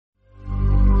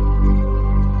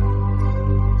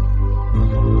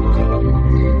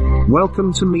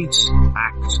Welcome to Meet,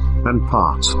 Act, and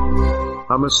Part,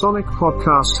 a Masonic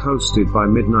podcast hosted by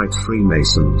Midnight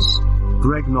Freemasons,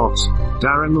 Greg Knott,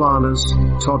 Darren Larners,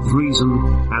 Todd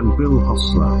Vriesen, and Bill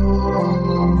Hostler.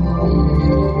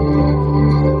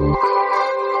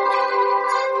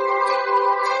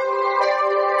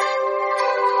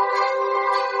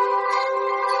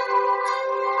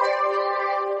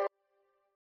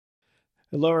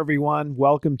 Hello, everyone.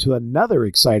 Welcome to another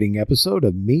exciting episode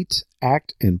of Meet,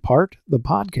 Act, and Part, the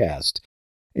podcast.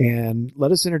 And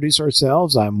let us introduce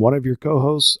ourselves. I'm one of your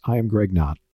co-hosts. I am Greg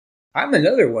Knott. I'm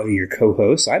another one of your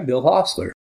co-hosts. I'm Bill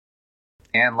Hostler.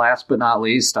 And last but not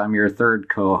least, I'm your third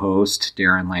co-host,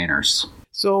 Darren Laners.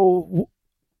 So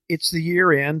it's the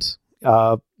year end.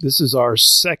 This is our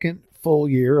second full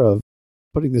year of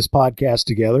putting this podcast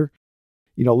together.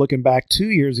 You know, looking back 2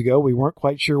 years ago, we weren't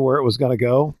quite sure where it was going to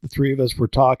go. The three of us were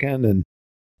talking, and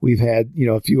we've had,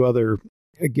 a few other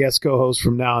guest co-hosts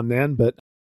from now and then, but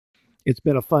it's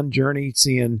been a fun journey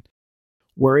seeing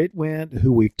where it went,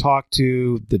 who we've talked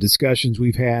to, the discussions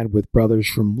we've had with brothers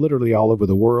from literally all over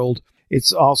the world.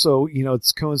 It's also,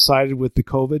 it's coincided with the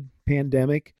COVID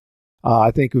pandemic.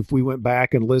 I think if we went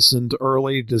back and listened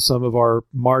early to some of our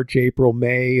March, April,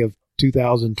 May of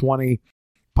 2020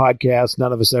 podcast,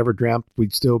 none of us ever dreamt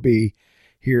we'd still be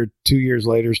here 2 years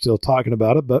later still talking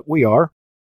about it, but we are.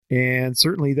 And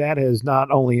certainly that has not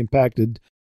only impacted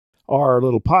our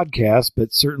little podcast,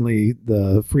 but certainly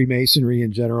the Freemasonry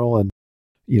in general and,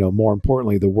 more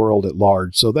importantly, the world at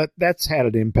large. So that's had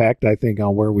an impact, I think,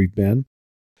 on where we've been.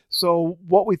 So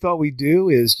what we thought we'd do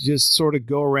is just sort of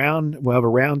go around. We'll have a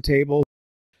round table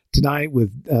tonight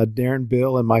with Darren,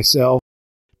 Bill, and myself,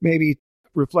 maybe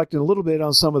reflecting a little bit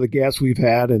on some of the guests we've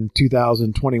had in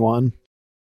 2021.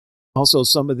 Also,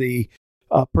 some of the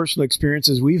personal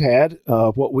experiences we've had,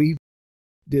 what we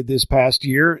did this past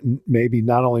year, maybe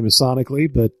not only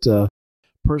Masonically, but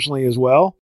personally as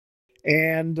well.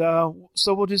 And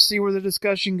so we'll just see where the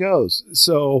discussion goes.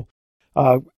 So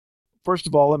first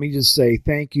of all, let me just say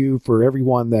thank you for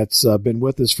everyone that's been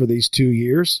with us for these 2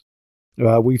 years.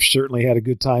 We've certainly had a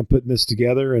good time putting this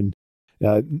together, and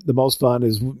the most fun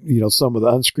is, some of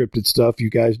the unscripted stuff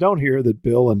you guys don't hear that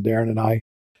Bill and Darren and I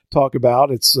talk about.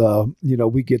 It's,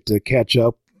 we get to catch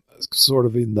up sort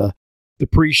of in the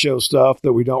pre-show stuff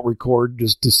that we don't record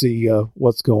just to see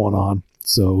what's going on.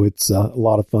 So it's a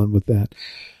lot of fun with that.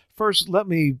 First, let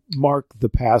me mark the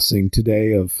passing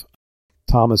today of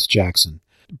Thomas Jackson.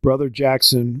 Brother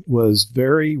Jackson was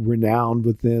very renowned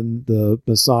within the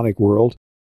Masonic world.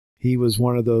 He was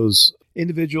one of those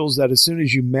individuals that as soon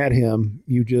as you met him,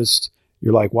 you're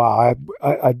like, wow,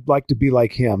 I'd like to be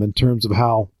like him in terms of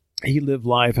how he lived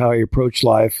life, how he approached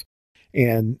life.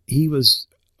 And he was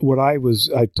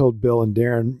I told Bill and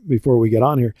Darren before we get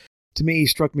on here, to me, he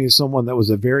struck me as someone that was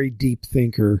a very deep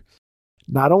thinker,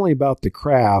 not only about the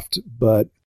craft, but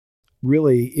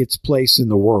really its place in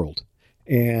the world.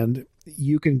 And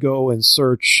you can go and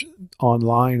search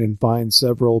online and find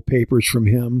several papers from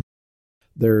him.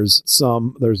 There's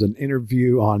an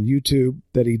interview on YouTube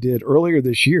that he did earlier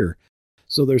this year.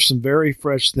 So there's some very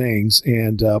fresh things.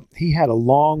 And he had a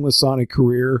long Masonic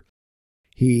career.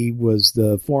 He was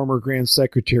the former Grand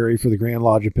Secretary for the Grand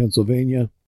Lodge of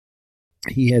Pennsylvania.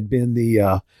 He had been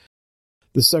the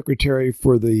secretary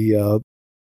for the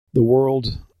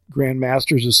World Grand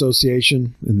Masters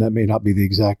Association, and that may not be the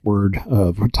exact word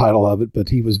or title of it, but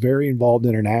he was very involved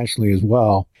internationally as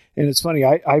well. And it's funny,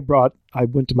 I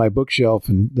went to my bookshelf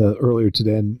earlier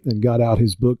today and got out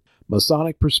his book,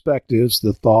 Masonic Perspectives,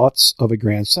 The Thoughts of a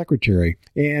Grand Secretary.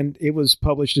 And it was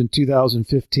published in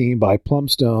 2015 by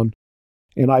Plumstone.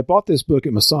 And I bought this book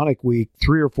at Masonic Week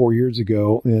 3 or 4 years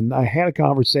ago, and I had a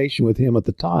conversation with him at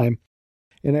the time.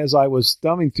 And as I was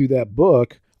thumbing through that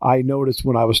book, I noticed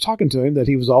when I was talking to him that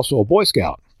he was also a Boy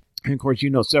Scout. And of course,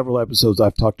 several episodes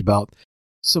I've talked about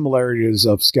similarities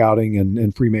of scouting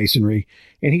and Freemasonry.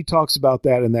 And he talks about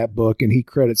that in that book, and he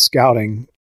credits scouting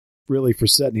really for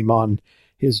setting him on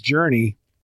his journey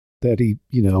that he,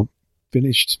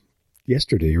 finished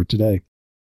yesterday or today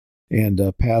and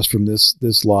passed from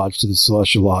this lodge to the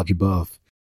Celestial Lodge above.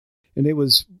 And it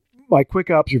was my quick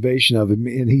observation of him,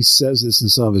 and he says this in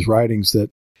some of his writings,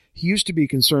 that he used to be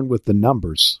concerned with the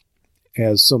numbers,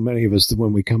 as so many of us,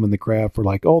 when we come in the craft, we're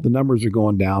like, oh, the numbers are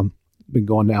going down. Been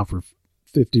going down for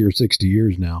 50 or 60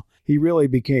 years now. He really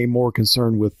became more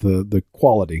concerned with the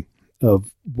quality of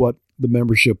what the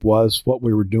membership was, what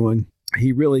we were doing.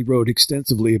 He really wrote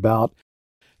extensively about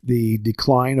the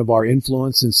decline of our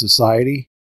influence in society.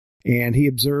 And he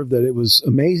observed that it was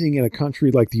amazing in a country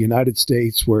like the United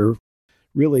States, where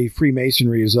really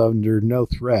Freemasonry is under no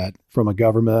threat from a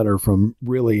government or from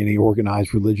really any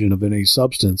organized religion of any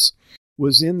substance,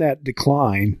 was in that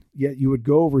decline. Yet you would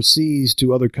go overseas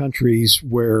to other countries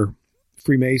where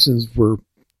Freemasons were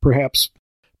perhaps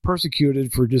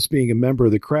persecuted for just being a member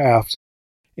of the craft,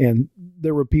 and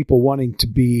there were people wanting to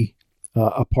be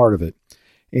a part of it.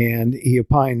 And he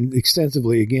opined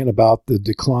extensively again about the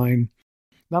decline,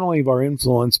 not only of our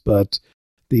influence, but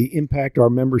the impact our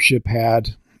membership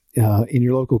had in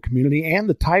your local community and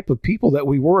the type of people that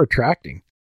we were attracting.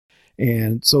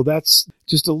 And so that's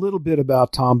just a little bit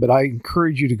about Tom, but I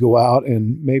encourage you to go out,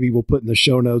 and maybe we'll put in the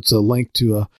show notes a link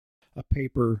to a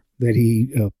paper that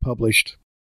he published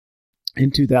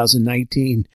in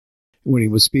 2019 when he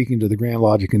was speaking to the Grand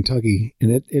Lodge of Kentucky.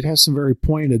 And it has some very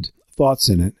pointed thoughts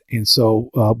in it. And so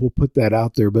we'll put that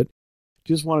out there. But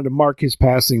just wanted to mark his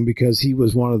passing because he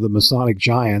was one of the Masonic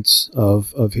giants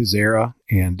of his era,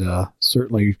 and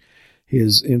certainly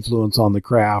his influence on the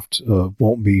craft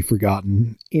won't be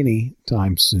forgotten any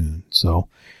time soon. So,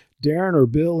 Darren or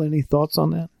Bill, any thoughts on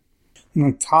that?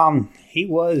 Tom,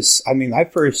 I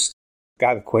first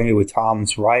got acquainted with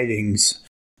Tom's writings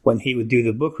when he would do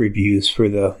the book reviews for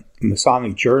the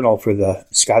Masonic Journal for the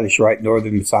Scottish Rite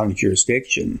Northern Masonic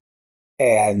Jurisdiction.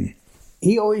 And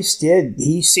he always did.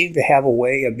 He seemed to have a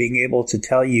way of being able to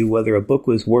tell you whether a book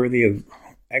was worthy of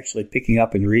actually picking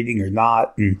up and reading or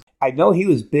not. And I know he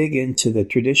was big into the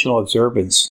traditional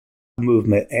observance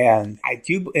movement, and I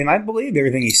believe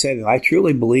everything he said, and I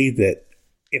truly believe that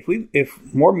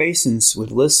if more Masons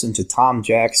would listen to Tom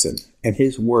Jackson and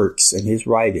his works and his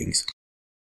writings,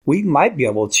 we might be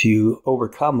able to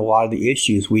overcome a lot of the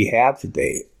issues we have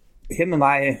today. Him and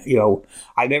I,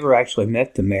 I never actually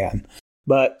met the man,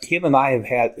 but him and I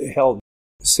have held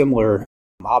similar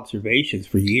observations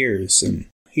for years, and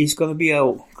he's going to be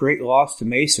a great loss to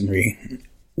Masonry.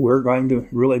 We're going to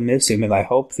really miss him, and I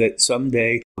hope that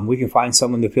someday we can find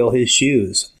someone to fill his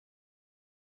shoes.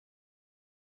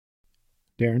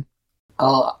 Darren?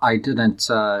 I didn't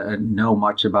know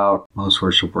much about Most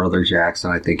Worshipful Brother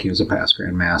Jackson. I think he was a past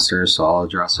Grand Master, so I'll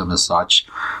address him as such.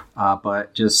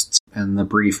 But just in the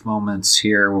brief moments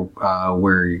here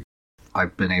where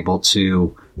I've been able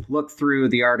to look through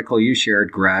the article you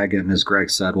shared, Greg, and as Greg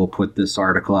said, we'll put this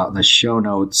article out in the show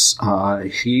notes.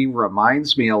 He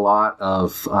reminds me a lot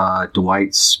of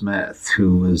Dwight Smith,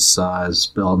 who was, as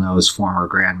Bill knows, former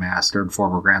Grand Master and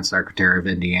former Grand Secretary of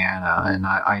Indiana. And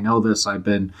I know this. I've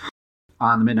been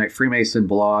on the Midnight Freemason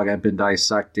blog. I've been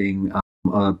dissecting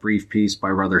a brief piece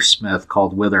by Brother Smith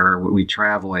called Whither Are We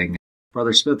Traveling?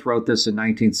 Brother Smith wrote this in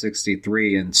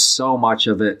 1963, and so much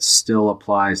of it still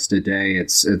applies today.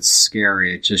 It's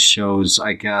scary. It just shows,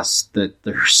 I guess, that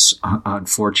there's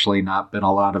unfortunately not been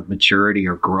a lot of maturity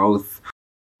or growth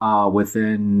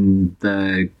within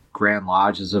the Grand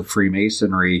Lodges of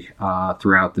Freemasonry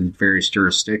throughout the various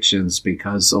jurisdictions,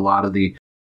 because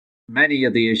many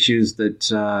of the issues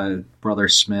that Brother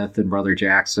Smith and Brother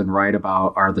Jackson write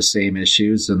about are the same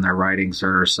issues, and their writings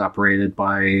are separated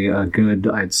by a good,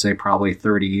 I'd say, probably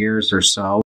 30 years or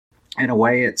so. In a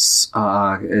way, it's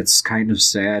kind of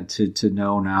sad to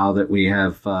know now that we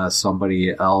have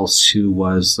somebody else who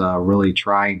was really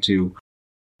trying to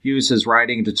use his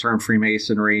writing to turn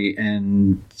Freemasonry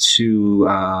into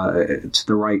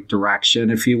the right direction,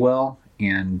 if you will,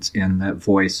 and that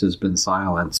voice has been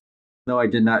silenced. Though I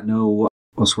did not know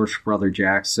Most Worshipful Brother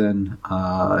Jackson,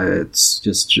 it's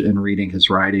just in reading his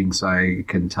writings, I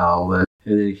can tell that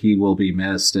he will be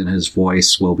missed and his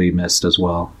voice will be missed as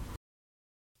well.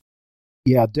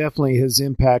 Yeah, definitely his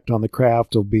impact on the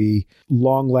craft will be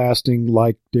long-lasting.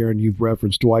 Like, Darren, you've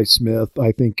referenced Dwight Smith.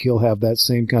 I think he'll have that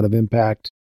same kind of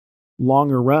impact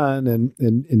longer run.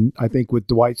 And I think with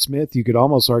Dwight Smith, you could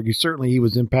almost argue certainly he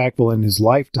was impactful in his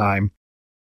lifetime.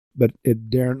 But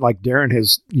Darren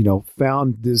has,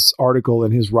 found this article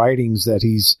in his writings that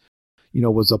he's,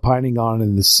 was opining on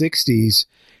in the 60s.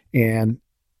 And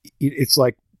it's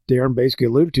like Darren basically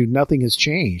alluded to, nothing has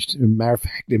changed. As a matter of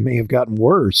fact, it may have gotten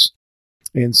worse.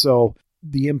 And so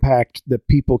the impact that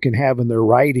people can have in their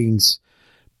writings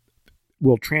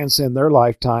will transcend their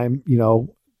lifetime,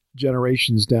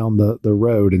 generations down the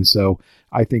road. And so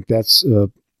I think that's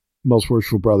Most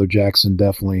Worshipful Brother Jackson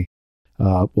definitely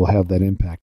will have that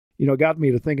impact. It got me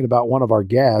to thinking about one of our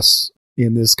guests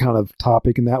in this kind of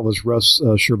topic, and that was Russ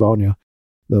Schervonia,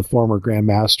 the former Grand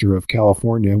Master of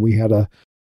California. We had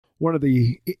one of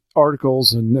the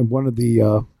articles and one of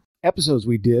the episodes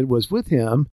we did was with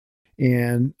him,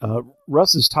 and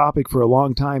Russ's topic for a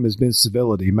long time has been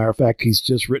civility. Matter of fact, he's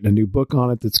just written a new book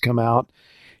on it that's come out,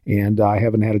 and I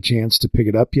haven't had a chance to pick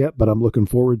it up yet, but I'm looking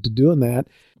forward to doing that.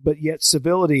 but yet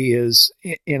civility is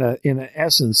in a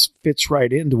essence fits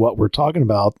right into what we're talking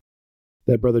about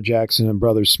that Brother Jackson and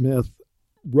Brother Smith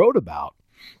wrote about.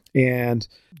 And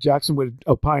Jackson would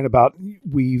opine about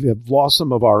we have lost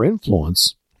some of our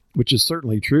influence, which is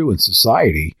certainly true in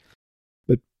society.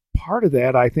 But part of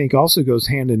that, I think, also goes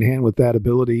hand in hand with that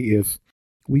ability. If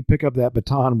we pick up that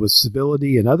baton with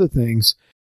civility and other things,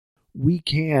 we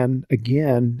can,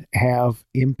 again, have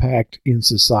impact in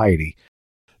society.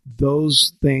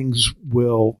 Those things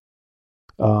will,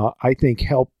 I think,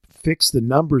 help fix the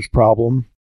numbers problem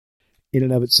in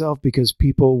and of itself, because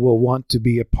people will want to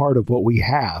be a part of what we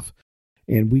have.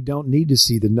 And we don't need to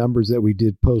see the numbers that we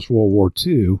did post-World War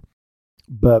II,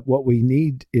 but what we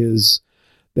need is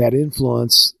that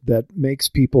influence that makes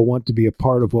people want to be a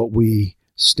part of what we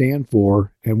stand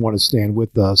for and want to stand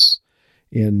with us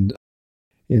in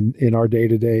our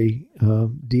day-to-day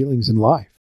dealings in life.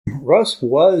 Russ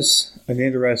was an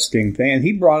interesting thing.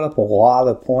 He brought up a lot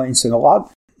of points, and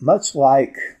much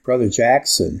like Brother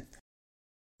Jackson,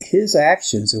 his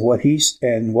actions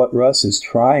and what Russ is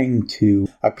trying to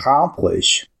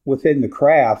accomplish within the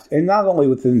craft, and not only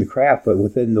within the craft, but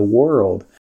within the world.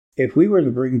 If we were to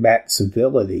bring back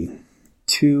civility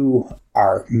to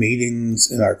our meetings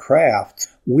and our craft,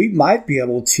 we might be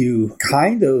able to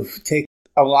kind of take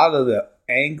a lot of the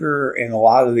anger and a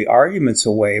lot of the arguments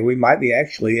away. We might be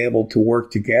actually able to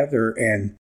work together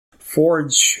and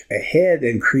forge ahead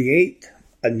and create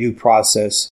a new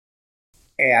process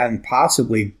and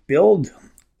possibly build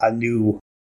a new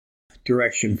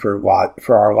direction for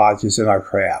our lodges and our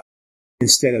craft,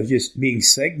 instead of just being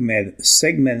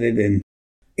segmented and,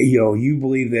 you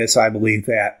believe this, I believe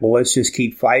that. Well, let's just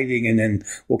keep fighting, and then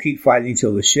we'll keep fighting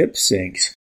till the ship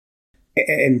sinks.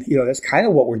 And, that's kind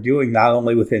of what we're doing, not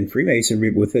only within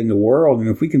Freemasonry, but within the world. And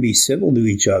if we can be civil to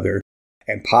each other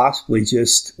and possibly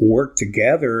just work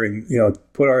together and,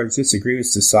 put our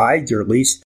disagreements aside, or at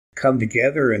least come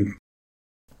together and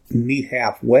meet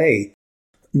halfway,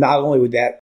 not only would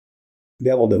that be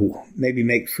able to maybe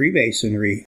make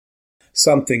Freemasonry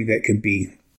something that could be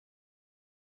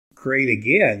great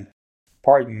again,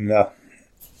 pardon the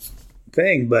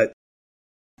thing, but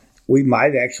we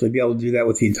might actually be able to do that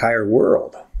with the entire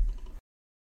world.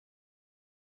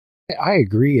 I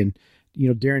agree. And,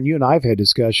 Darren, you and I have had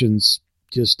discussions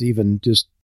just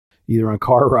either on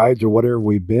car rides or whatever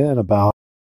we've been about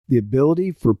the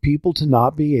ability for people to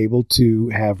not be able to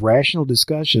have rational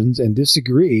discussions and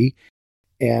disagree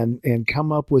and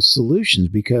come up with solutions,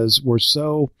 because we're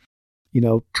so,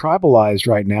 tribalized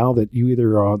right now that you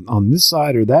either are on this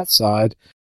side or that side,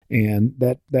 and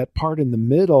that part in the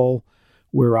middle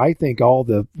where I think all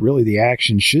the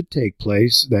action should take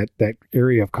place, that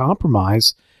area of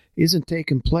compromise isn't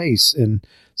taking place. And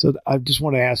so I just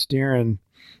want to ask Darren,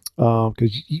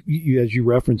 because you, as you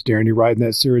referenced, Darren, you're writing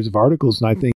that series of articles, and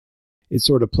I think it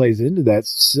sort of plays into that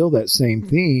same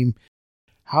theme.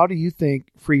 How do you think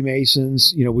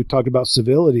Freemasons, we talked about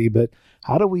civility, but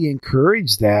how do we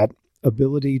encourage that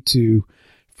ability to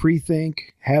free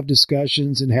think, have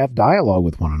discussions, and have dialogue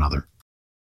with one another?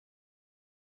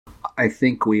 I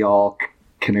think we all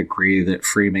can agree that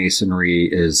Freemasonry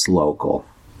is local.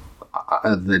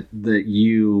 That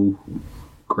you,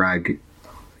 Greg,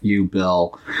 you,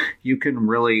 Bill, you can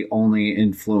really only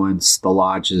influence the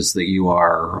lodges that you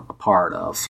are a part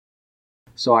of.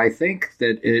 So I think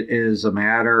that it is a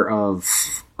matter of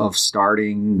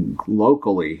starting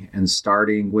locally and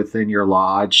starting within your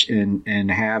lodge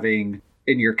and having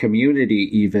in your community,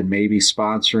 even maybe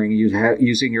sponsoring,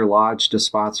 using your lodge to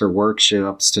sponsor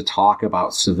workshops to talk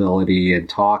about civility and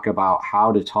talk about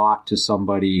how to talk to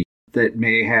somebody that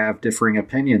may have differing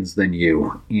opinions than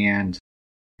you, and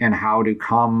how to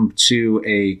come to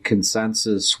a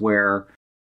consensus where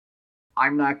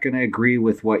I'm not going to agree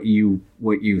with what you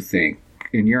think,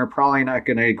 and you're probably not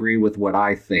going to agree with what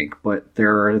I think, but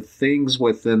there are things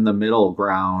within the middle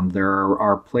ground. There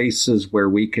are places where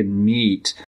we can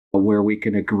meet, where we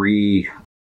can agree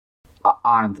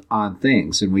on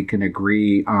things, and we can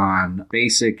agree on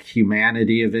basic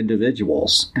humanity of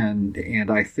individuals.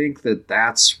 And I think that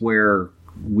that's where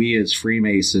we as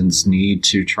Freemasons need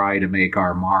to try to make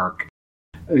our mark,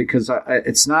 because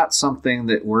it's not something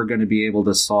that we're going to be able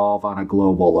to solve on a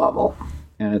global level.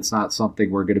 And it's not something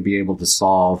we're going to be able to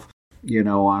solve,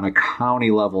 on a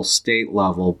county level, state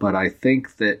level. But I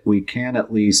think that we can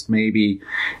at least maybe,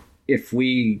 if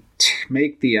we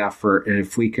make the effort and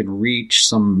if we can reach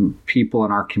some people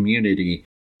in our community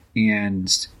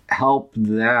and help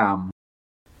them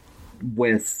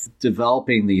with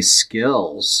developing these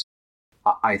skills,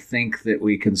 I think that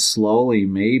we can slowly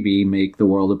maybe make the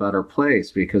world a better place.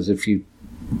 Because if you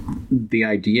the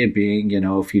idea being,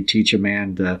 if you teach a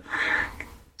man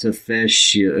to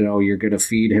fish, you're going to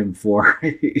feed him for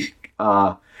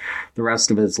the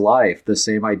rest of his life. The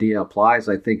same idea applies.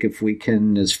 I think if we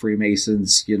can, as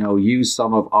Freemasons, use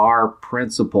some of our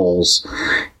principles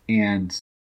and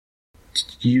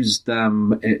use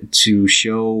them to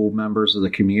show members of the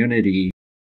community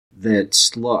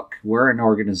that, look, we're an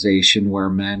organization where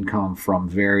men come from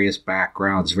various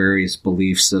backgrounds, various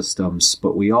belief systems,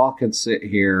 but we all can sit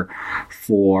here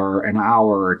for an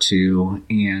hour or two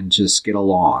and just get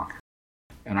along.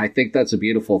 And I think that's a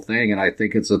beautiful thing, and I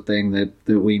think it's a thing that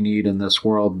we need in this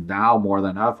world now more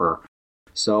than ever.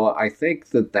 So I think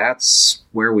that that's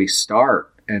where we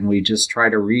start, and we just try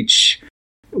to reach.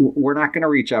 We're not going to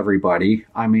reach everybody.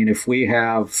 I mean, if we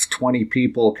have 20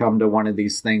 people come to one of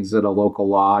these things at a local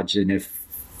lodge, and if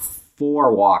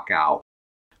 4 walk out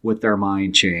with their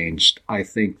mind changed, I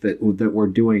think that we're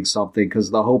doing something,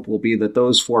 because the hope will be that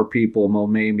those 4 people will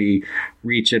maybe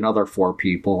reach another 4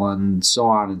 people, and so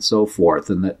on and so forth,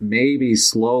 and that maybe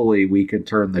slowly we can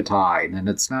turn the tide. And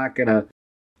it's not going to,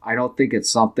 I don't think it's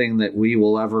something that we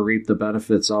will ever reap the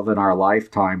benefits of in our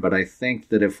lifetime, but I think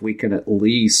that if we can at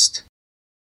least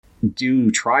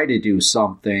try to do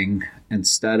something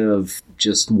instead of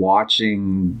just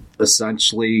watching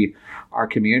essentially our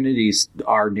communities,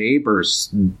 our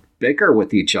neighbors bicker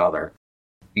with each other.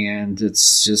 And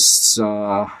it's just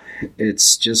a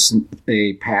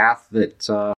path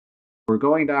that we're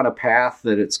going down a path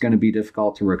that it's going to be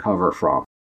difficult to recover from.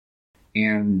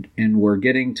 And we're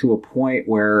getting to a point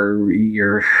where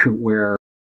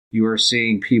you are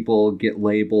seeing people get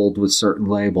labeled with certain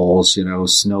labels,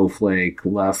 snowflake,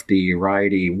 lefty,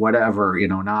 righty, whatever,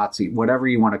 Nazi, whatever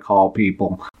you want to call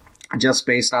people, just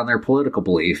based on their political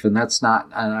belief. And that's not,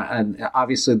 and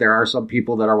obviously there are some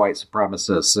people that are white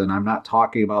supremacists, and I'm not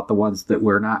talking about the ones that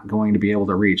we're not going to be able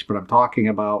to reach, but I'm talking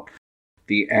about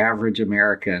the average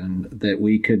American, that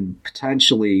we can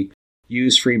potentially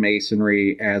use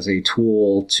Freemasonry as a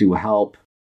tool to help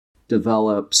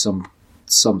develop some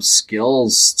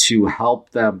skills to help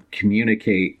them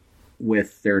communicate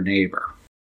with their neighbor.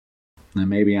 And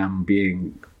maybe I'm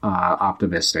being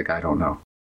optimistic. I don't know.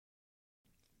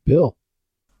 Bill?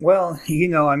 Well,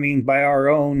 by our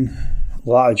own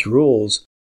lodge rules,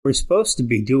 we're supposed to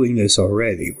be doing this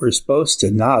already. We're supposed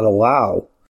to not allow,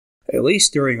 at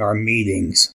least during our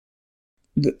meetings,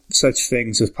 such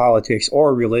things as politics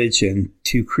or religion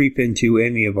to creep into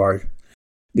any of our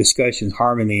discussions.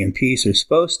 Harmony and peace are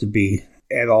supposed to be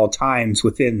at all times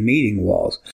within meeting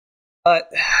walls. But,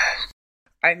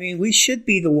 we should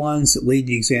be the ones that lead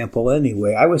the example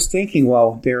anyway. I was thinking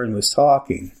while Darren was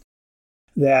talking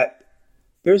that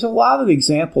there's a lot of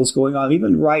examples going on,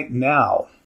 even right now,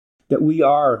 that we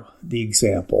are the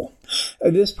example.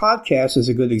 This podcast is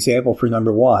a good example for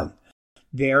number one.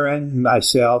 Darren,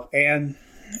 myself, and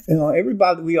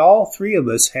everybody, we all 3 of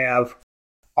us have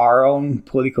our own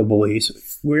political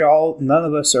beliefs. None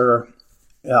of us are,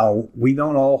 we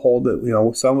don't all hold it.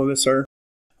 Some of us are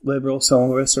liberal,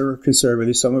 some of us are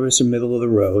conservative, some of us are middle of the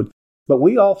road. But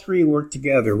we all 3 work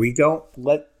together. We don't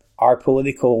let our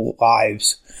political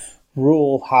lives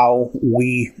rule how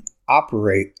we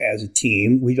operate as a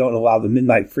team. We don't allow the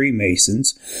Midnight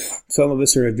Freemasons. Some of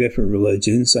us are of different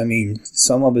religions.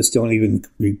 Some of us don't even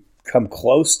come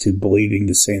close to believing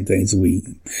the same things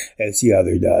as the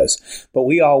other does. But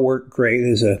we all work great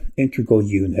as an integral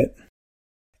unit.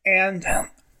 And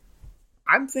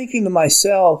I'm thinking to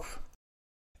myself,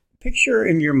 picture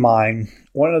in your mind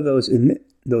one of those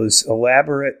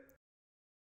elaborate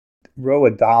row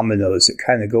of dominoes that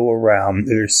kind of go around,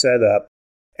 that are set up,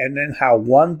 and then how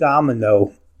one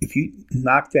domino, if you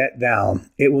knock that down,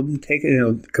 it will take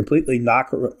it, completely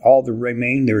knock all the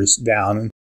remainders down,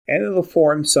 and it'll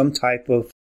form some type of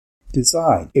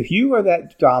design. If you are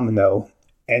that domino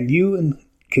and you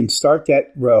can start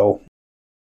that row,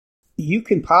 you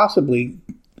can possibly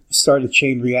start a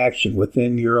chain reaction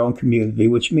within your own community,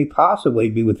 which may possibly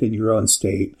be within your own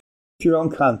state, your own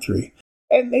country,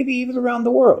 and maybe even around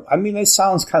the world. It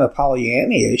sounds kind of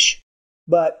Pollyanna-ish,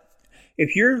 but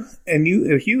if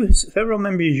several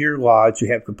members of your lodge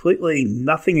who have completely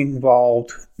nothing in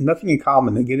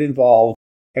common, and get involved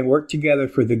and work together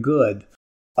for the good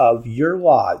of your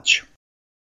lodge,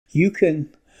 you can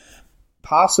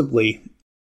possibly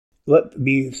let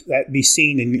that be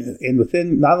seen in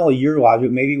within not only your lodge,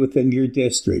 but maybe within your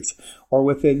district or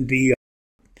within the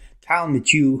town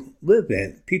that you live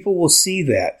in. People will see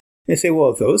that. They say, well,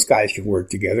 if those guys can work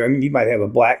together, you might have a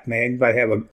black man, you might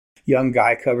have a young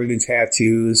guy covered in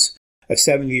tattoos, a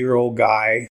 70-year-old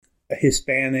guy, a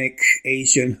Hispanic,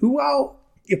 Asian,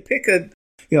 you pick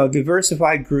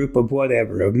diversified group of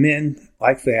whatever, of men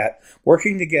like that,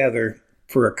 working together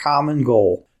for a common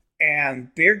goal. And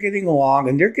they're getting along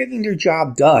and they're getting their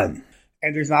job done.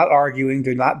 And there's not arguing,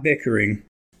 they're not bickering,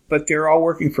 but they're all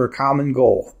working for a common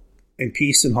goal in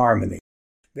peace and harmony.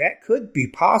 That could be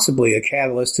possibly a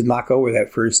catalyst to knock over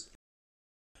that first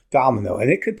domino,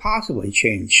 and it could possibly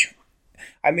change.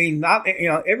 I mean, not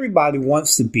everybody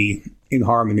wants to be in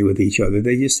harmony with each other.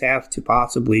 They just have to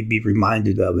possibly be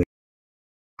reminded of it.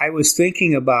 I was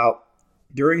thinking about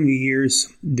during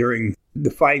the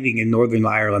fighting in Northern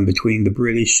Ireland between the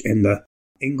British and the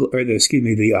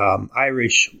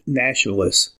Irish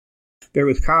nationalists. There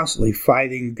was constantly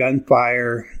fighting,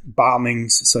 gunfire,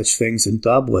 bombings, such things in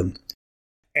Dublin.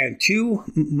 And two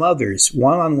mothers,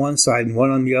 one on one side and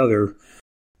one on the other,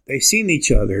 they seen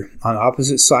each other on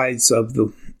opposite sides of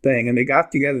the thing, and they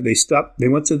got together. They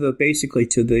went to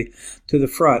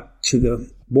the front, to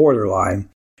the borderline,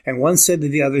 and one said to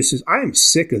the other, says, "I am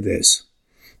sick of this.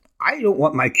 I don't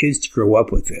want my kids to grow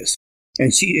up with this."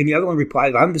 And the other one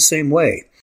replied, "I'm the same way."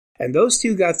 And those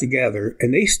two got together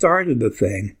and they started the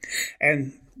thing.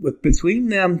 And between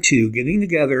them two getting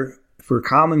together for a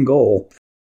common goal,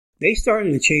 they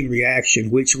started a chain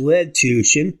reaction which led to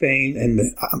Sinn Féin and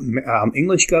the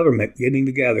English government getting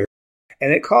together.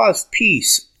 And it caused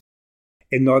peace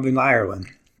in Northern Ireland.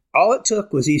 All it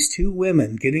took was these two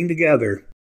women getting together,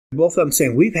 both of them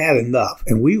saying, "We've had enough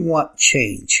and we want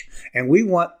change and we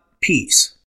want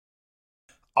peace."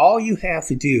 All you have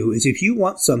to do is, if you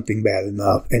want something bad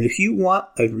enough and if you want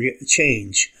a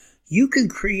change, you can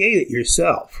create it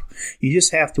yourself. You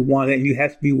just have to want it, and you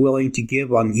have to be willing to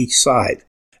give on each side,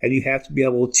 and you have to be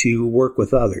able to work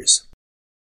with others.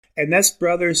 And that's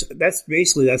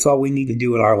all we need to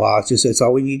do in our lodges. That's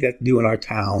all we need to do in our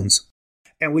towns.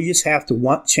 And we just have to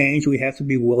want change. We have to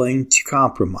be willing to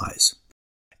compromise.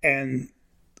 And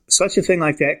such a thing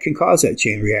like that can cause that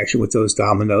chain reaction with those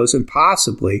dominoes, and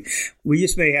possibly we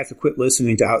just may have to quit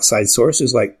listening to outside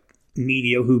sources like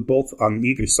media, who both on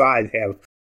either side have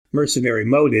mercenary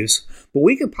motives. But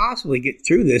we could possibly get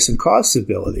through this and cause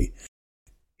stability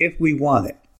if we want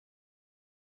it.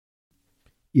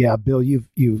 Yeah, Bill, you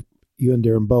and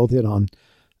Darren both hit on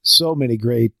so many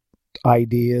great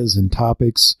ideas and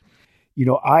topics.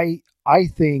 I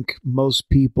think most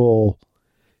people,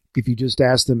 if you just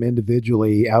ask them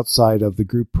individually outside of the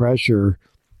group pressure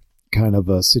kind of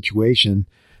a situation,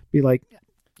 be like,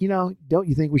 don't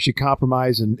you think we should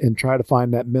compromise and try to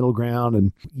find that middle ground?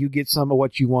 And you get some of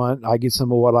what you want, I get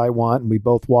some of what I want, and we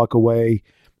both walk away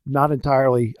not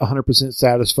entirely 100%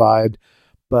 satisfied,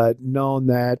 but knowing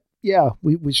that, yeah,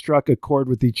 we struck a chord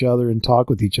with each other and talk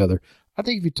with each other. I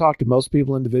think if you talk to most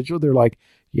people individually, they're like,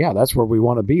 yeah, that's where we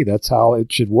want to be. That's how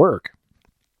it should work.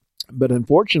 But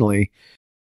unfortunately,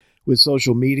 with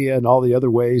social media and all the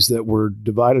other ways that we're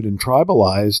divided and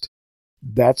tribalized,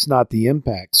 that's not the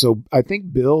impact. So I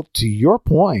think, Bill, to your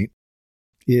point,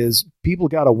 is people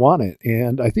got to want it.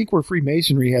 And I think where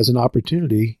Freemasonry has an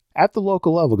opportunity at the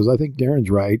local level, because I think Darren's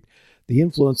right, the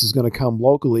influence is going to come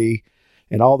locally,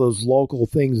 and all those local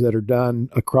things that are done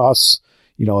across,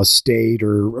 a state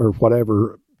or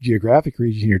whatever geographic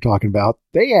region you're talking about,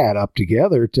 they add up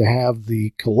together to have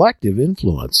the collective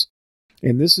influence.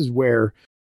 And this is where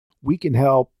we can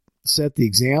help set the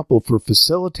example for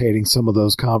facilitating some of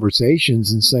those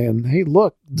conversations and saying, hey,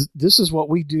 look, this is what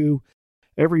we do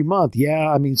every month. Yeah,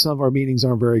 I mean, some of our meetings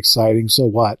aren't very exciting. So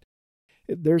what?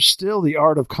 There's still the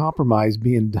art of compromise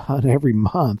being done every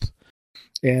month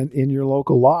and in your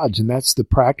local lodge. And that's the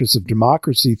practice of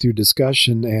democracy through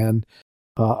discussion and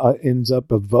ends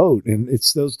up a vote. And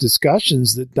it's those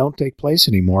discussions that don't take place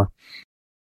anymore.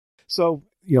 So,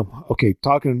 okay,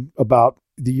 talking about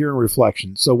the year in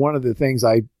reflection. So one of the things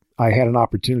I had an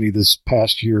opportunity this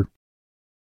past year,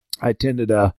 I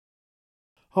attended it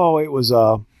was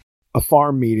a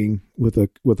farm meeting with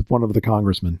one of the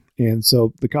congressmen. And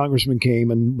so the congressman came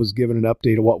and was given an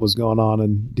update of what was going on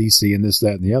in DC and this,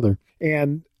 that, and the other.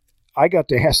 And I got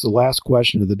to ask the last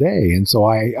question of the day. And so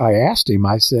I asked him,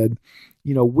 I said,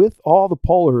 with all the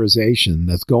polarization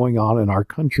that's going on in our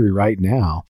country right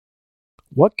now,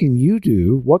 what can you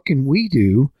do? What can we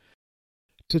do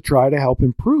to try to help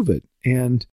improve it?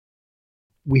 And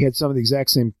we had some of the exact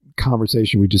same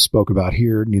conversation we just spoke about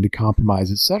here, need to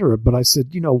compromise, etc. But I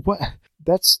said, what?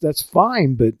 That's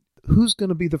fine, but who's going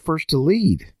to be the first to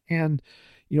lead? And,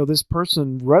 this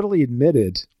person readily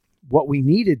admitted what we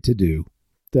needed to do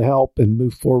to help and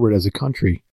move forward as a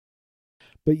country.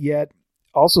 But yet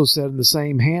also said in the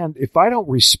same hand, if I don't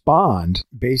respond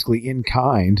basically in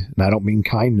kind, and I don't mean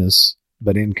kindness,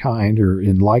 but in kind or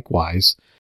in likewise,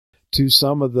 to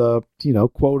some of the,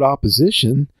 quote,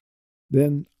 opposition,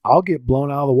 then I'll get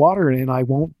blown out of the water and I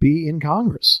won't be in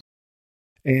Congress.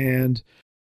 And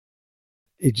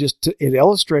it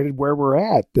illustrated where we're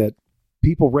at, that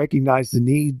people recognize the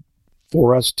need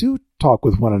for us to talk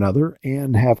with one another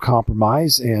and have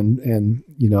compromise and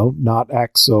not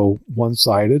act so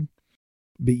one-sided.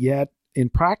 But yet, in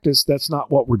practice, that's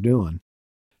not what we're doing.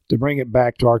 To bring it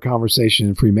back to our conversation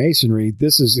in Freemasonry,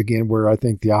 this is, again, where I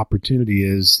think the opportunity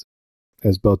is,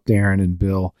 as both Darren and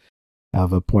Bill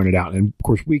have pointed out. And, of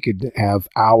course, we could have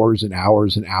hours and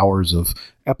hours and hours of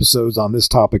episodes on this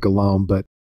topic alone, but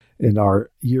in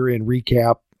our year-end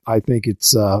recap, I think it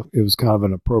was kind of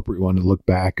an appropriate one to look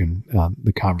back and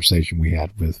the conversation we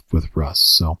had with Russ.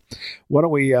 So why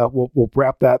don't we we'll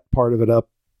wrap that part of it up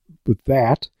with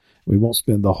that. We won't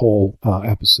spend the whole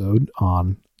episode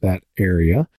on that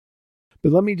area.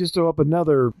 But let me just throw up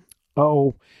another,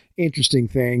 interesting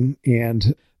thing.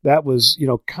 And that was,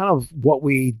 kind of what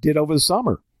we did over the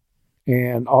summer.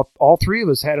 And all three of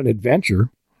us had an adventure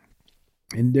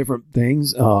in different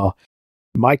things.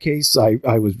 In my case,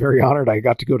 I was very honored. I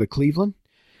got to go to Cleveland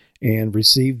and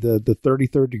receive the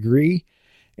 33rd degree.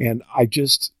 And I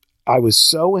was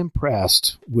so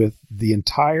impressed with the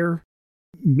entire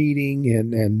meeting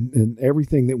and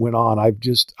everything that went on. I've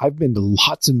been to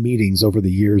lots of meetings over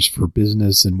the years for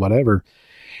business and whatever.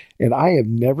 And I have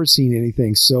never seen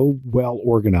anything so well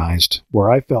organized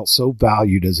where I felt so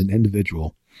valued as an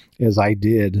individual as I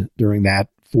did during that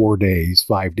 5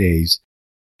 days.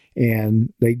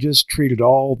 And they just treated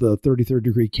all the 33rd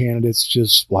degree candidates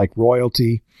just like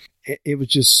royalty. It was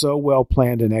just so well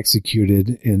planned and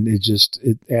executed, and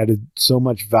it added so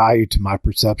much value to my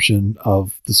perception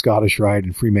of the Scottish Rite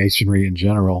and Freemasonry in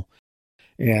general.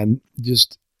 And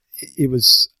it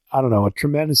was, I don't know, a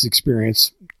tremendous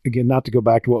experience. Again, not to go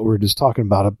back to what we were just talking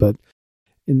about it, but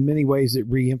in many ways it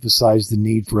reemphasized the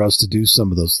need for us to do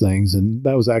some of those things. And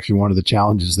that was actually one of the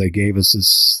challenges they gave us,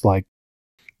 is like,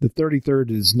 the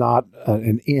 33rd is not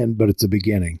an end, but it's a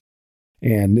beginning.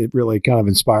 And it really kind of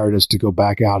inspired us to go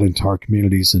back out into our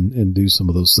communities and do some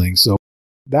of those things. So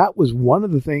that was one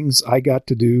of the things I got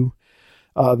to do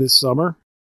this summer.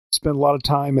 Spent a lot of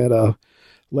time at a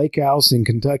lake house in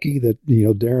Kentucky that,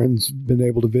 Darren's been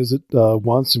able to visit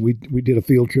once. And we did a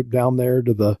field trip down there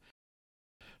to the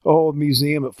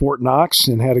museum at Fort Knox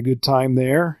and had a good time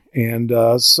there. And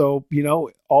so,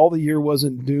 all the year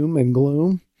wasn't doom and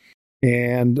gloom.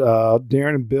 And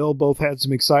Darren and Bill both had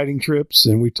some exciting trips,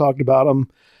 and we talked about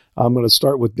them. I'm going to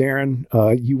start with Darren.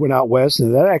 You went out west,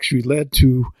 and that actually led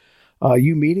to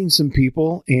you meeting some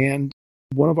people, and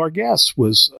one of our guests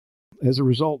was as a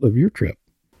result of your trip.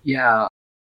 Yeah,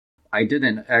 I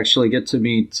didn't actually get to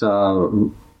meet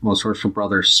Most Worshipful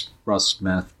Brother Russ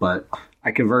Smith, but I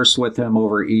conversed with him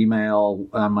over email.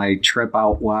 On my trip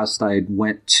out west, I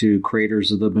went to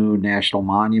Craters of the Moon National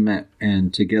Monument,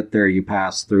 and to get there, you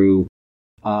pass through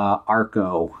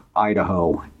Arco,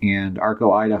 Idaho. And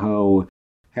Arco, Idaho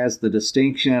has the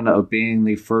distinction of being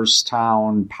the first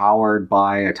town powered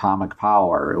by atomic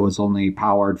power. It was only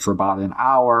powered for about an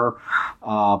hour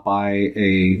by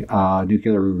a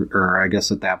nuclear, or I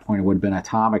guess at that point it would have been an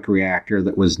atomic reactor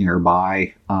that was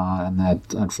nearby. And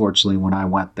that, unfortunately, when I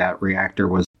went, that reactor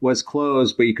was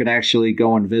closed, but you can actually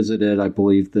go and visit it. I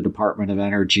believe the Department of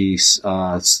Energy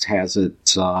has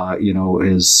it,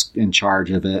 is in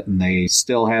charge of it, and they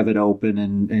still have it open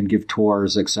and give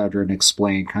tours, etc., and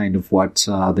explain kind of what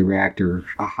the reactor,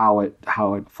 how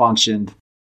it functioned.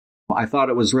 I thought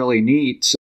it was really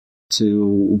neat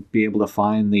to be able to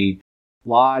find the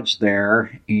lodge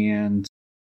there, and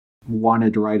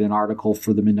wanted to write an article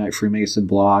for the Midnight Freemason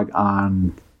blog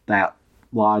on that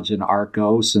lodge in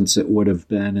Arco, since it would have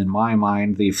been, in my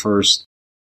mind, the first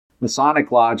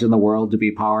Masonic lodge in the world to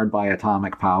be powered by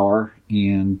atomic power,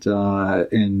 and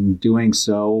in doing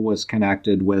so was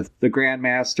connected with the Grand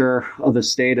Master of the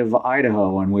state of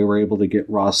Idaho, and we were able to get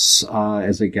Russ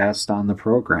as a guest on the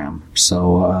program.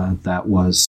 So that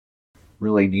was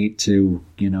really neat to,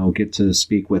 get to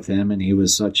speak with him, and he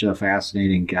was such a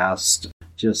fascinating guest.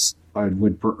 I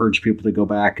would urge people to go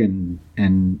back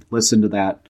and listen to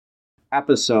that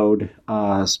episode,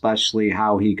 especially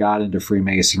how he got into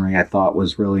Freemasonry. I thought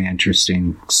was really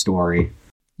interesting story.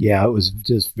 Yeah, it was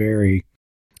just very,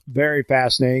 very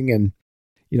fascinating. And,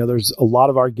 there's a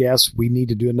lot of our guests. We need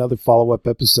to do another follow-up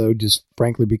episode, just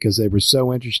frankly, because they were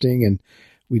so interesting and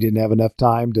we didn't have enough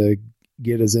time to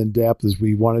get as in-depth as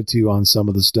we wanted to on some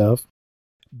of the stuff.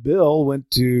 Bill went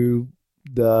to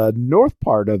the north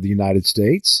part of the United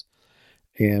States,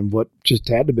 and what just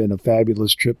had to have been a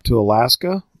fabulous trip to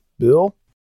Alaska. Bill?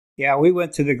 Yeah, we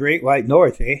went to the Great White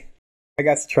North, I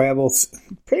got to travel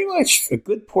pretty much a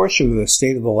good portion of the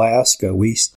state of Alaska.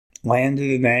 We landed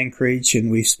in Anchorage,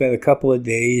 and we spent a couple of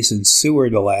days in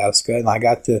Seward, Alaska, and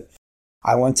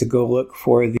I went to go look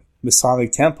for the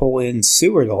Masonic Temple in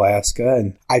Seward, Alaska,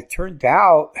 and it turned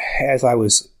out, as I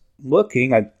was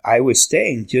looking, I was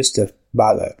staying just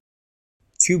about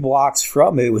 2 blocks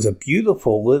from it. It was a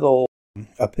beautiful little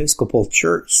Episcopal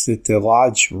church that the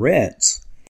lodge rents,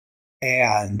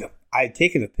 and I had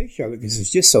taken a picture of it because it's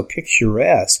just so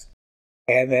picturesque.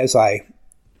 And as I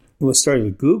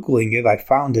started Googling it, I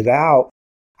found it out.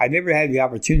 I never had the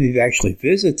opportunity to actually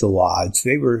visit the lodge.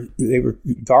 They were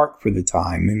dark for the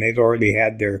time, and they'd already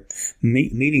had their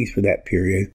meetings for that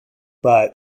period.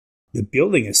 But the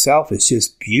building itself is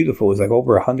just beautiful. It's like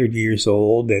over 100 years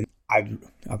old, and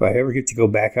if I ever get to go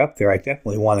back up there, I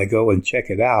definitely want to go and check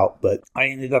it out. But I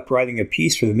ended up writing a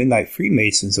piece for the Midnight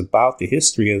Freemasons about the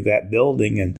history of that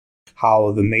building and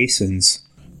how the Masons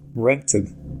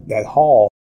rented that hall.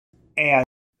 And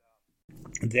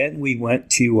then we went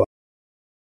to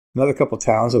another couple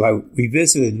towns, and we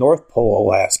visited North Pole,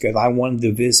 Alaska, and I wanted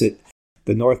to visit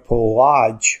the North Pole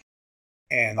Lodge.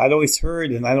 And I'd always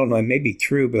heard, and I don't know, it may be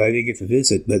true, but I didn't get to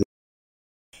visit, but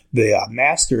the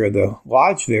master of the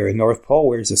lodge there in North Pole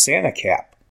wears a Santa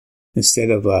cap instead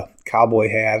of a cowboy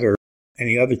hat or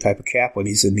any other type of cap when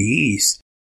he's in the East.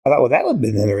 I thought, well, that would have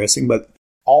been interesting, but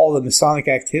all the Masonic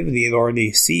activity had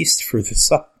already ceased for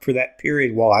that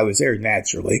period while I was there,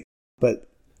 naturally. But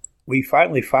we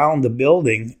finally found the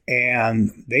building,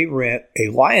 and they rent a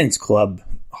Lions Club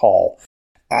hall.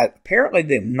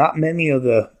 Apparently, not many of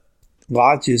the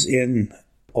lodges in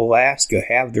Alaska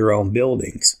have their own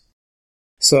buildings.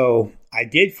 So I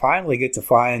did finally get to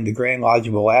find the Grand Lodge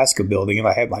of Alaska building, and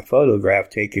I had my photograph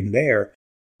taken there.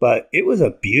 But it was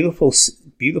a beautiful,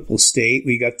 beautiful state.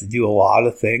 We got to do a lot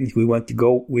of things. We went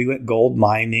gold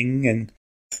mining, and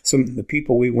some of the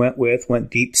people we went with went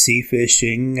deep sea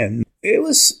fishing, and it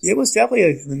was definitely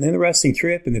an interesting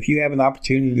trip. And if you have an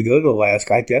opportunity to go to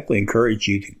Alaska, I definitely encourage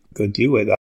you to go do it.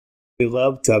 We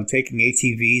loved taking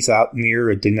ATVs out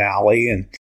near Denali, and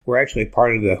we're actually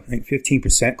part of the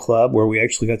 15% club where we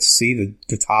actually got to see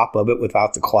the top of it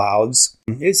without the clouds.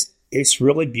 It's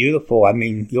really beautiful. I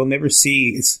mean, you'll never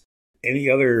see any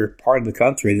other part of the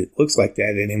country that looks like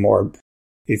that anymore.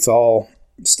 It's all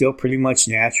still pretty much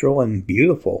natural and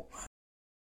beautiful.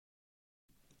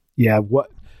 Yeah,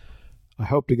 I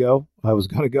hope to go. I was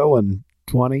going to go in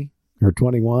 20 or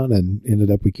 21 and ended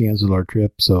up we canceled our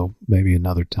trip, so maybe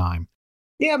another time.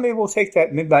 Yeah, maybe we'll take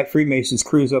that Midnight Freemasons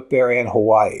cruise up there in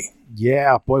Hawaii.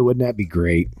 Yeah, boy, wouldn't that be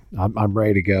great? I'm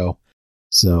ready to go.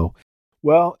 So,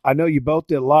 well, I know you both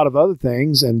did a lot of other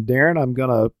things, and Darren, I'm going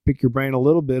to pick your brain a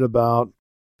little bit about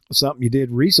something you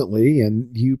did recently, and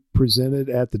you presented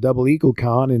at the Double Eagle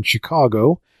Con in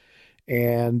Chicago,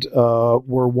 and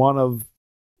were one of,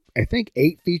 I think,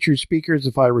 8 featured speakers,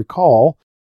 if I recall.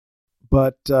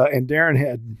 But and Darren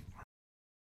had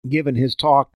given his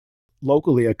talk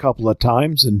locally a couple of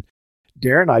times, and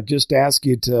Darren, I just asked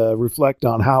you to reflect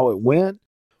on how it went.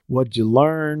 What'd you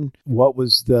learn? What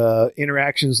was the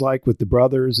interactions like with the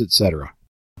brothers, etc.?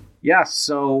 Yes,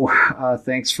 so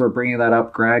thanks for bringing that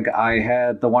up, Greg. I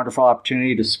had the wonderful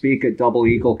opportunity to speak at Double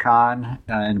Eagle Con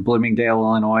in Bloomingdale,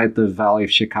 Illinois at the Valley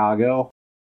of Chicago.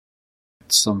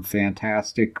 Some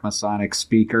fantastic Masonic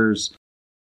speakers.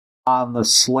 On the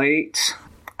slate,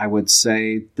 I would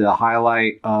say the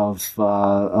highlight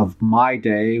of my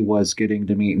day was getting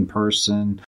to meet in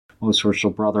person Most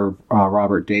Worshipful Brother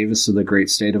Robert Davis of the great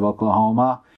state of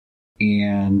Oklahoma,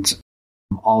 and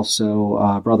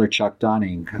also Brother Chuck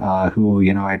Dunning, who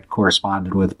I'd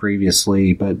corresponded with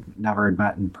previously, but never had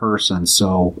met in person.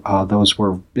 So those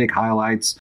were big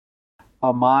highlights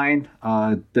of mine.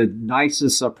 The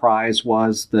nicest surprise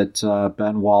was that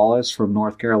Ben Wallace from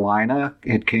North Carolina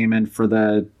had came in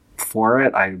for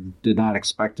it. I did not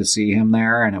expect to see him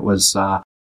there, and it was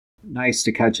nice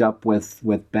to catch up with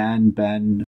Ben.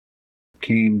 Ben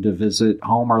came to visit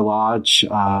Homer Lodge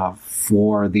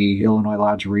for the Illinois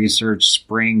Lodge Research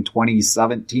Spring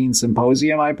 2017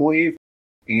 Symposium, I believe.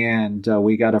 And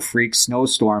we got a freak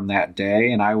snowstorm that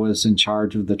day, and I was in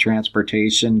charge of the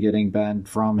transportation, getting Ben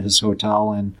from his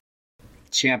hotel in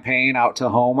Champaign out to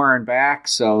Homer and back.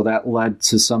 So that led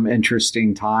to some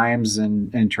interesting times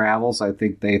and travels. I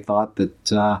think they thought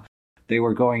that they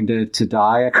were going to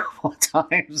die a couple of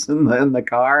times in the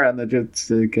car, and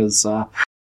because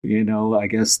I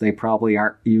guess they probably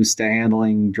aren't used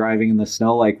to driving in the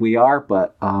snow like we are.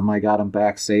 But I got them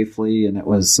back safely, and it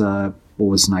was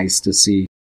nice to see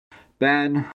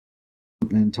Ben.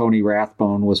 And Tony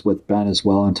Rathbone was with Ben as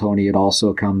well, and Tony had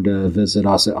also come to visit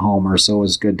us at Homer, so it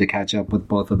was good to catch up with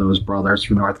both of those brothers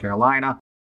from North Carolina.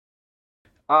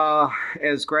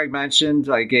 As Greg mentioned,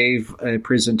 I gave a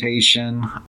presentation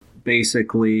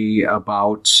basically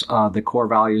about the core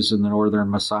values in the Northern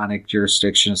Masonic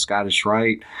jurisdiction of Scottish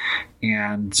Rite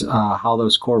and how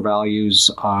those core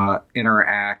values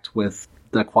interact with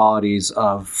the qualities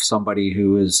of somebody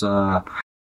who is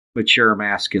mature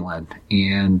masculine.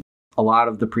 And a lot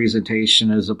of the presentation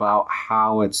is about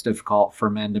how it's difficult for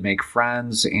men to make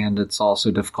friends, and it's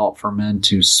also difficult for men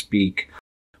to speak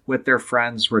with their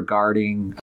friends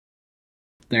regarding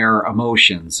their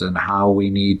emotions and how we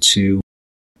need to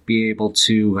be able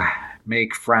to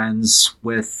make friends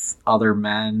with other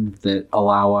men that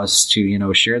allow us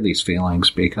to, share these feelings,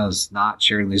 because not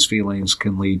sharing these feelings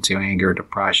can lead to anger,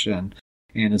 depression,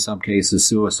 and in some cases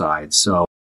suicide. So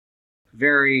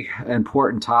very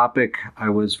important topic. I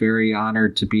was very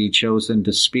honored to be chosen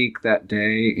to speak that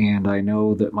day, and I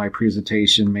know that my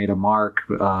presentation made a mark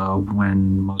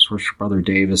when Most Worshipful Brother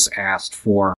Davis asked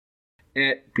for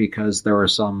it, because there were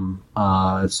some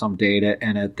data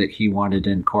in it that he wanted to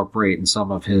incorporate in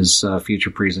some of his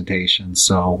future presentations.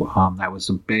 So that was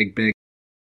a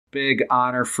big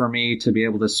honor for me to be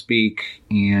able to speak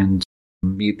and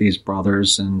meet these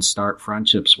brothers and start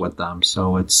friendships with them.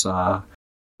 So it's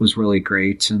was really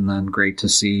great, and then great to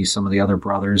see some of the other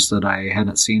brothers that I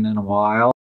hadn't seen in a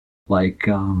while, like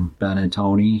Ben and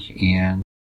Tony, and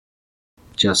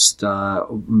just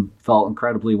felt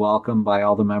incredibly welcomed by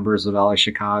all the members of LA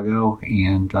Chicago.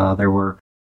 And there were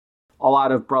a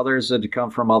lot of brothers that had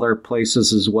come from other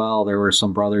places as well. There were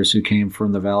some brothers who came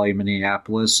from the Valley of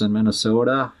Minneapolis and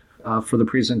Minnesota for the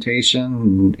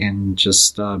presentation, and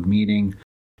just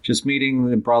meeting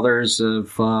the brothers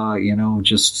of,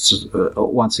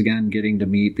 once again, getting to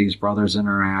meet these brothers,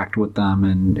 interact with them,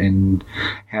 and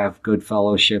have good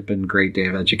fellowship and great day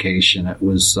of education. It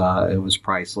was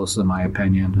priceless in my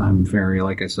opinion. I'm very,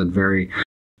 like I said, very,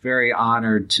 very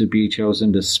honored to be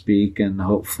chosen to speak, and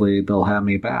hopefully they'll have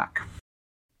me back.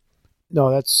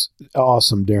 No, that's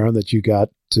awesome, Darren, that you got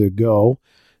to go.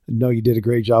 No, you did a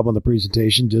great job on the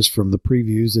presentation just from the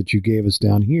previews that you gave us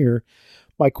down here.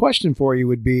 My question for you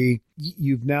would be,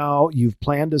 you've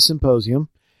planned a symposium,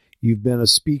 you've been a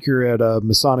speaker at a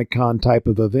Masonic Con type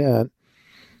of event.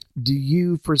 Do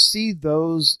you foresee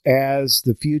those as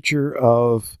the future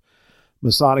of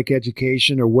Masonic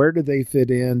education, or where do they fit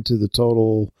into the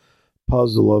total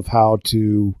puzzle of how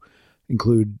to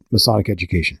include Masonic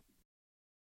education?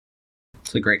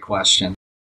 It's a great question.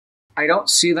 I don't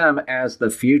see them as the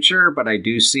future, but I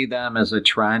do see them as a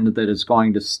trend that is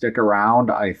going to stick around.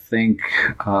 I think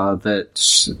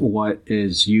that what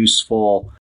is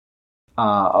useful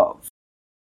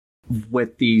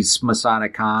with these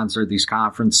Masonic cons or these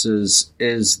conferences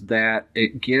is that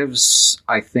it gives,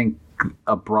 I think,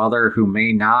 a brother who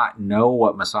may not know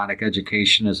what Masonic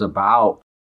education is about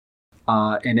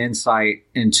an insight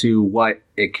into what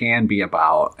it can be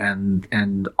about.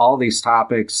 And all these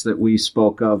topics that we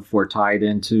spoke of were tied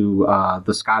into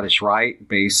the Scottish Rite,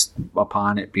 based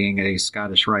upon it being a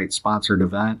Scottish Rite sponsored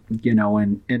event.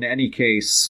 In any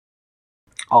case,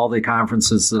 all the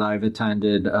conferences that I've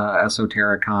attended,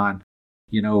 Esotericon,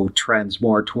 trends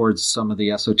more towards some of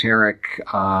the esoteric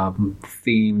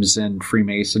themes in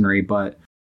Freemasonry, but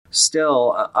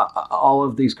still, all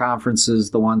of these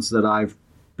conferences, the ones that I've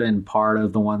been part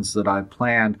of, the ones that I've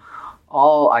planned,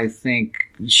 all I think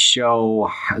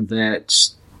show that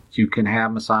you can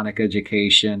have Masonic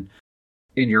education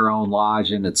in your own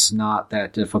lodge, and it's not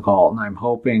that difficult. And I'm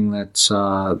hoping that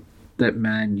that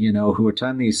men, who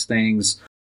attend these things,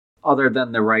 other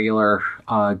than the regular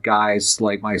guys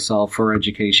like myself who are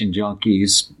education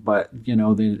junkies, but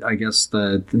I guess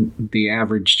the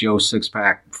average Joe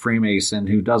Six-Pack Freemason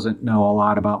who doesn't know a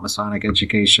lot about Masonic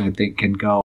education, I think, can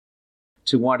go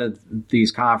to one of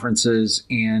these conferences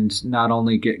and not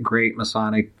only get great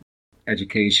Masonic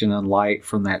education and light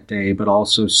from that day, but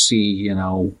also see,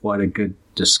 what a good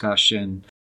discussion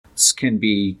can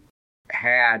be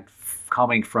had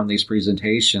coming from these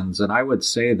presentations. And I would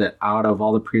say that out of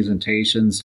all the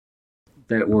presentations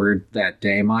that were that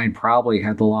day, mine probably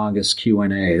had the longest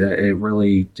Q&A. It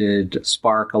really did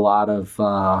spark a lot of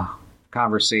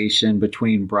conversation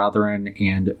between brethren,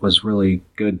 and it was really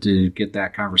good to get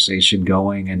that conversation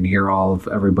going and hear all of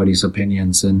everybody's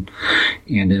opinions and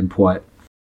input.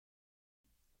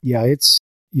 Yeah, it's,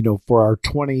 for our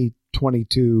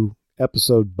 2022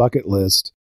 episode bucket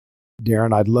list,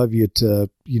 Darren, I'd love you to,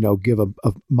 give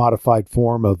a modified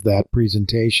form of that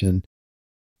presentation,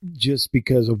 just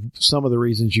because of some of the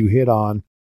reasons you hit on.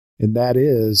 And that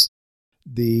is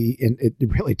and it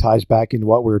really ties back into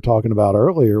what we were talking about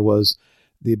earlier, was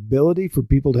the ability for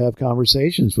people to have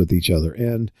conversations with each other.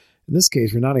 And in this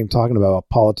case, we're not even talking about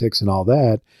politics and all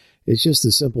that. It's just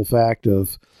the simple fact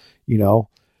of,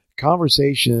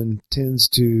 conversation tends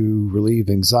to relieve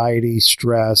anxiety,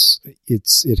 stress.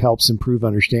 It helps improve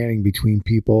understanding between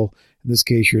people. In this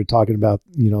case, you're talking about,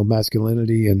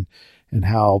 masculinity and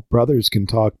how brothers can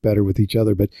talk better with each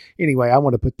other. But anyway, I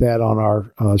want to put that on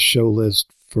our show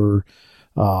list for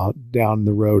down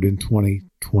the road in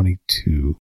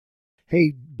 2022.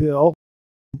 Hey, Bill,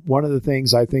 one of the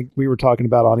things I think we were talking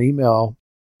about on email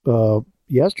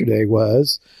yesterday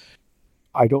was,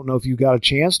 I don't know if you got a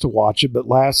chance to watch it, but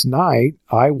last night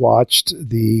I watched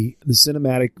the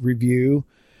cinematic review,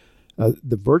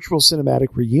 the virtual cinematic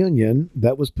reunion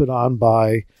that was put on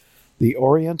by the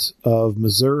Orient of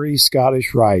Missouri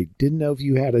Scottish Rite. Didn't know if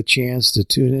you had a chance to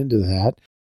tune into that,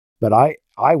 but I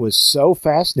was so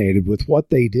fascinated with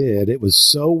what they did. It was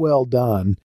so well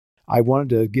done. I wanted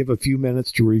to give a few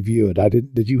minutes to review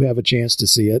it. Did you have a chance to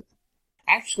see it?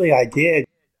 Actually, I did.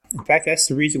 In fact, that's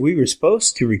the reason we were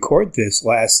supposed to record this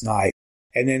last night.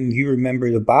 And then you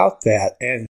remembered about that.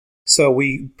 And so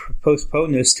we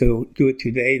postponed this to do it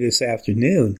today, this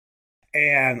afternoon.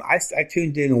 And I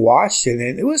tuned in and watched it,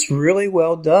 and it was really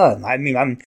well done. I mean,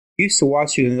 I'm used to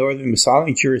watching the Northern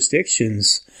Masonic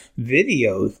jurisdictions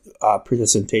video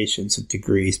presentations of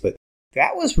degrees, but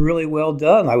that was really well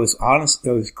done. I was honest.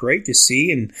 It was great to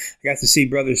see, and I got to see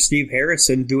Brother Steve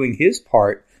Harrison doing his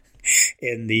part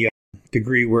in the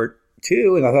degree work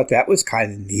too, and I thought that was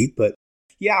kind of neat. But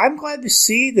yeah, I'm glad to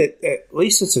see that at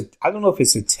least I don't know if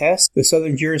it's a test, the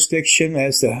Southern jurisdiction,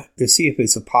 as to see if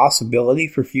it's a possibility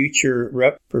for future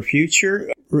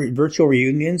virtual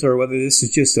reunions, or whether this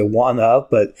is just a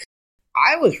one-up. But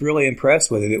I was really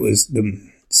impressed with it.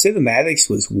 The cinematics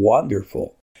was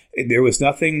wonderful. There was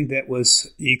nothing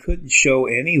you couldn't show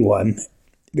anyone.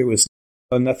 There was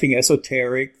nothing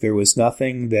esoteric. There was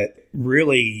nothing that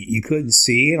really you couldn't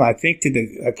see. And I think to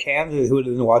a candidate who had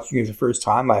been watching it the first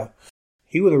time,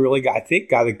 he would have really got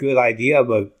a good idea of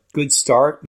a good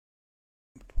start.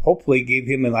 Hopefully gave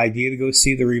him an idea to go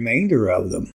see the remainder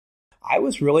of them. I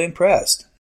was really impressed.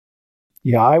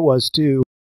 Yeah, I was too.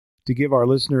 To give our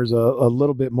listeners a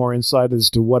little bit more insight as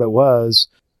to what it was,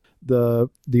 the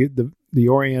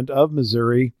Orient of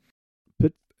Missouri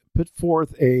put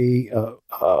forth a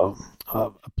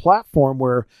platform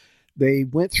where they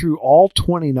went through all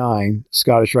 29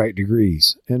 Scottish Rite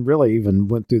degrees, and really even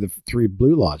went through the 3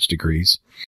 Blue Lodge degrees.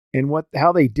 And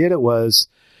how they did it was,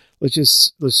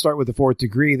 let's start with the 4th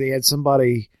degree. They had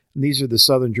somebody, and these are the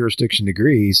Southern jurisdiction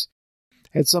degrees,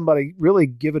 had somebody really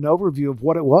give an overview of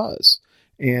what it was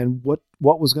and what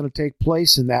was going to take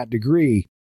place in that degree.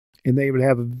 And they would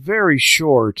have a very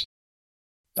short,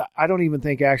 I don't even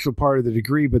think actual part of the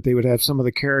degree, but they would have some of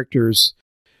the characters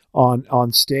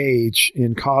on stage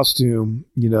in costume,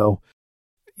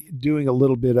 doing a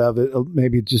little bit of it,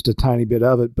 maybe just a tiny bit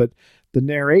of it, but the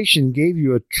narration gave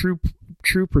you a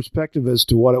true perspective as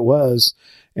to what it was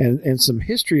and some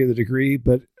history of the degree.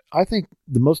 But I think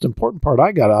the most important part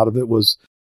I got out of it was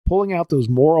pulling out those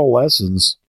moral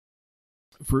lessons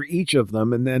for each of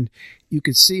them. And then you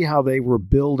could see how they were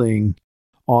building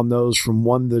on those from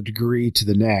one degree to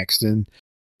the next. And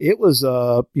it was,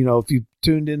 if you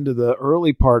tuned into the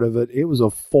early part of it, it was a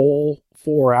full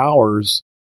 4 hours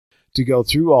to go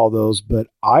through all those. But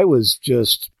I was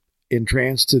just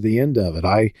entranced to the end of it.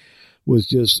 I was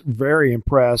just very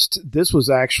impressed. This was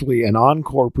actually an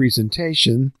encore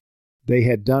presentation. They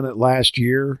had done it last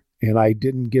year, and I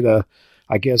didn't get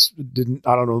I don't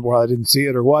know why I didn't see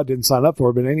it or what, didn't sign up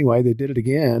for it. But anyway, they did it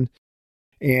again.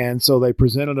 And so they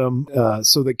presented them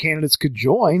so that candidates could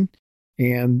join.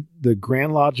 And the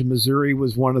Grand Lodge of Missouri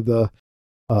was one of the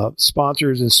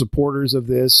sponsors and supporters of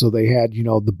this. So they had,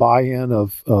 the buy-in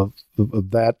of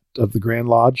the Grand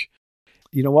Lodge.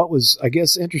 What was, I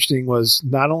guess, interesting was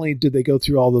not only did they go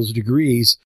through all those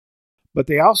degrees, but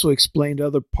they also explained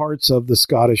other parts of the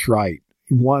Scottish Rite.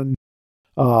 One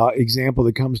example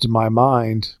that comes to my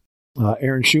mind,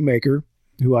 Aaron Shoemaker,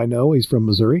 who I know, he's from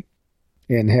Missouri,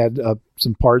 and had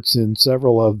some parts in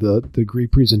several of the degree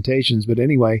presentations. But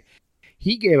anyway,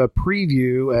 he gave a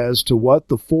preview as to what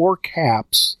the 4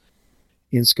 caps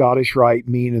in Scottish Rite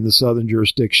mean in the Southern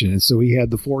jurisdiction. And so he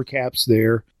had the 4 caps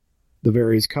there, the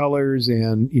various colors,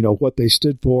 and, what they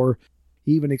stood for.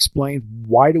 He even explained,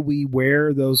 why do we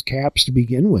wear those caps to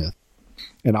begin with?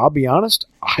 And I'll be honest,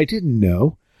 I didn't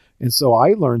know. And so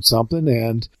I learned something.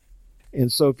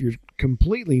 And so if you're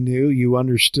completely new, you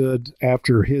understood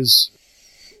after his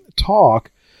talk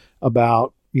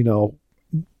about,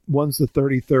 one's the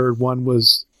 33rd, one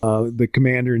was the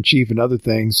commander-in-chief and other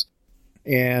things,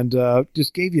 and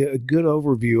just gave you a good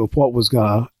overview of what was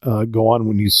going to go on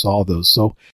when you saw those.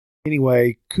 So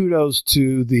Anyway, kudos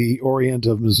to the Orient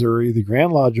of Missouri, the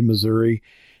Grand Lodge of Missouri,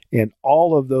 and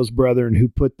all of those brethren who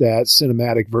put that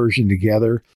cinematic version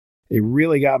together. It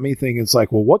really got me thinking. It's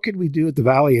like, well, what could we do at the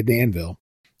Valley of Danville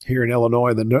here in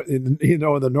Illinois? In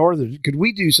the northern, could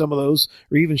we do some of those,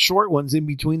 or even short ones in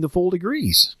between the full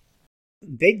degrees?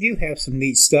 They do have some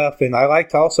neat stuff, and I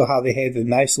liked also how they had the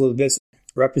nice little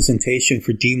representation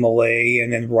for D. Millay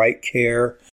and then Right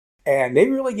Care. And they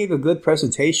really gave a good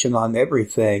presentation on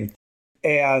everything.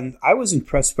 And I was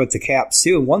impressed with the caps,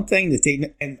 too. And one thing that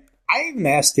and I even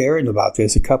asked Darren about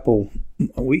this a couple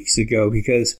weeks ago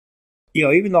because, you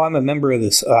know, even though I'm a member of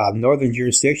this northern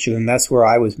jurisdiction, and that's where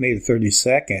I was made a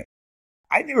 32nd,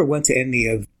 I never went to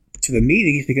to the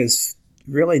meetings because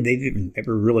really they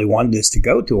never really wanted us to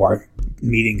go to our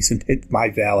meetings in my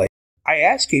valley. I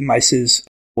asked him, I says,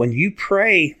 when you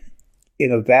pray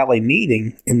in a valley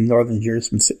meeting in the northern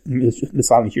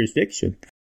Masonic jurisdiction,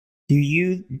 do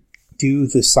you do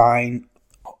the sign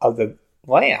of the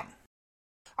Lamb?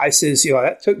 I says, you know,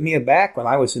 that took me aback when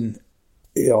I was in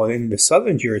the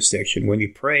southern jurisdiction. When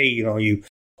you pray, you know, you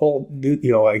hold,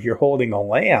 you know, like you're holding a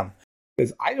lamb,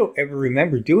 because I don't ever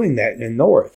remember doing that in the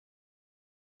north.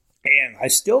 And I'm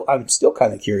still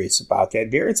kind of curious about that.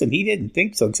 Darren said he didn't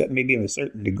think so, except maybe in a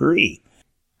certain degree.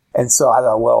 And so I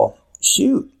thought, well,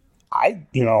 shoot. I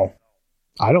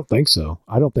don't think so.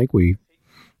 I don't think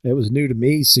it was new to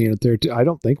me seeing it there too. I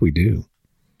don't think we do.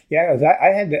 Yeah, I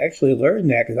had to actually learn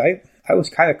that because I was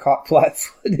kind of caught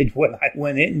flat-footed when I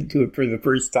went into it for the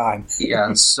first time.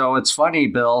 Yeah, so it's funny,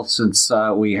 Bill, since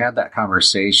we had that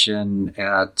conversation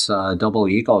at Double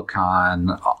Eagle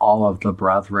Con, all of the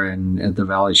brethren at the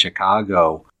Valley of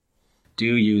Chicago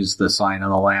do use the sign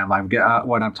of the Lamb.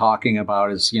 What I'm talking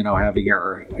about is, you know, having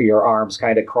your arms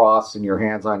kind of crossed and your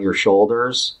hands on your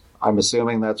shoulders. I'm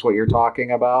assuming that's what you're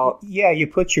talking about. Yeah, you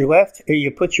put your left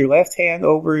hand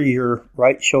over your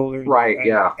right shoulder, right?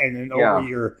 And then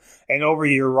over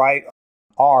your right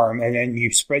arm, and then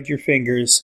you spread your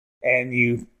fingers and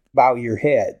you bow your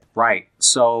head. Right.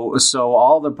 So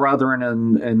all the brethren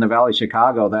in the Valley of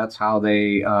Chicago, that's how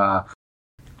they,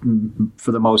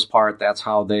 for the most part, that's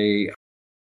how they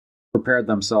prepared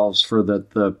themselves for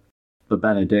the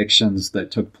benedictions that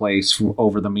took place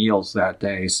over the meals that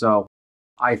day. So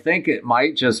I think it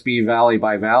might just be valley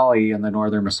by valley in the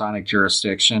Northern Masonic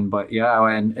jurisdiction, but yeah,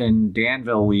 and in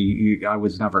Danville, I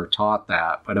was never taught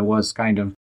that, but it was kind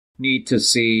of neat to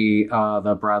see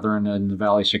the brethren in the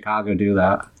Valley of Chicago do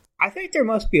that. I think there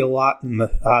must be a lot in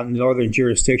the northern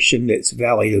jurisdiction that's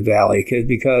valley to valley,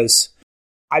 because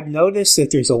I've noticed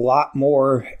that there's a lot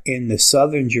more in the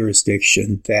southern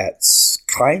jurisdiction that's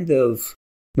kind of,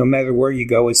 no matter where you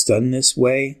go, it's done this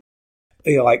way.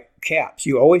 You know, like caps.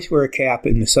 You always wear a cap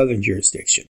in the southern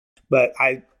jurisdiction. But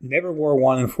I never wore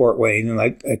one in Fort Wayne. And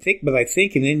I think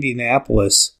in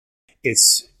Indianapolis,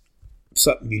 it's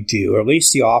something you do, or at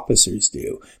least the officers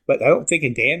do. But I don't think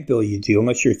in Danville you do,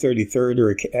 unless you're 33rd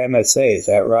or MSA. Is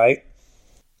that right?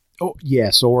 Oh,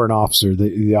 yes, or an officer.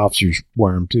 The officers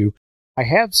wear them too. I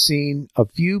have seen a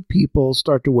few people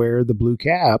start to wear the blue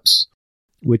caps,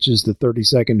 which is the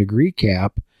 32nd degree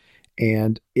cap.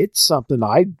 And it's something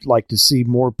I'd like to see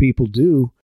more people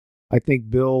do. I think,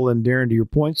 Bill and Darren, to your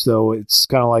points, though, it's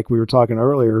kind of like we were talking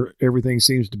earlier. Everything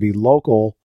seems to be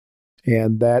local.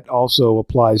 And that also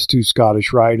applies to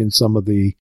Scottish Rite and some of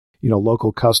the, you know,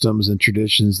 local customs and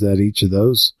traditions that each of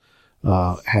those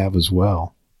have as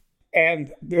well.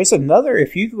 And there's another,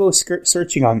 if you go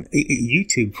searching on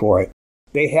YouTube for it,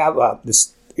 they have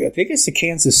this, I think it's the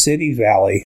Kansas City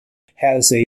Valley,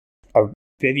 has a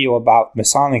video about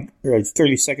Masonic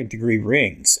 32nd degree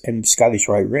rings and Scottish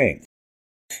Rite rings.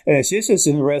 And it's just as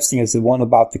interesting as the one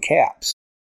about the caps.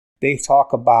 They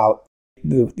talk about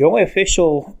the only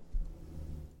official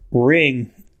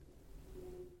ring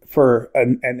for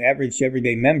an average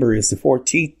everyday member is the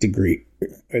 14th degree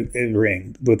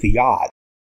ring with the yod.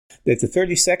 That the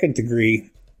 32nd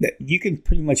degree, that you can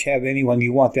pretty much have anyone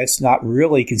you want. That's not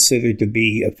really considered to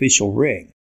be official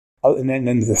ring. And then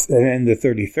the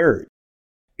 33rd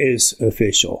is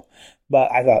official.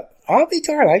 But I thought, I'll be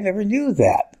darned, I never knew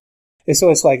that. And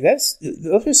so it's like, those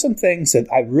are some things that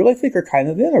I really think are kind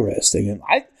of interesting. And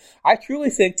I truly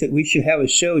think that we should have a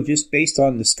show just based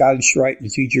on the Scottish Rite in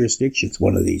the two jurisdictions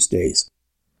one of these days.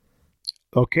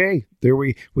 Okay, there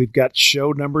we've got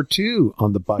show number 2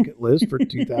 on the bucket list for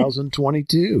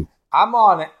 2022. I'm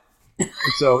on it.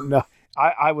 So no,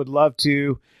 I would love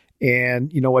to.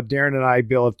 And you know what Darren and I,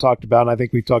 Bill, have talked about, and I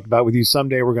think we've talked about with you,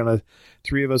 someday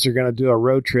 3 of us are gonna do a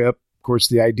road trip. Of course,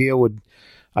 the ideal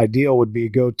would be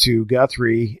go to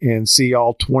Guthrie and see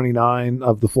all 29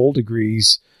 of the full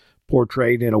degrees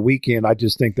portrayed in a weekend, I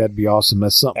just think that'd be awesome.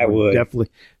 That's something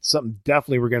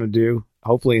definitely we're going to do.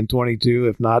 Hopefully in 22,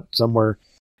 if not somewhere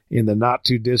in the not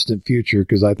too distant future,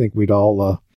 because I think we'd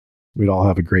all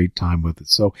have a great time with it.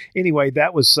 So anyway,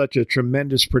 that was such a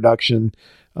tremendous production.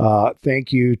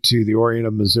 Thank you to the Orient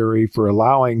of Missouri for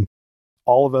allowing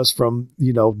all of us from,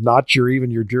 not even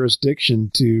your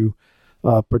jurisdiction to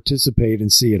participate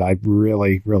and see it. I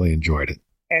really, really enjoyed it.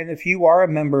 And if you are a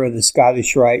member of the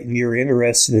Scottish Rite and you're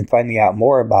interested in finding out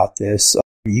more about this,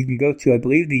 you can go to, I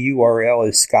believe the URL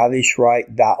is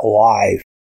scottishrite.live,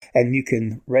 and you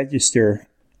can register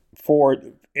for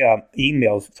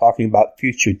emails talking about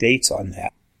future dates on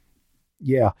that.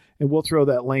 Yeah, and we'll throw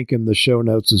that link in the show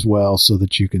notes as well so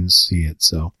that you can see it.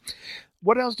 So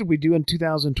what else did we do in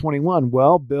 2021?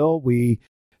 Well, Bill, we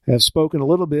have spoken a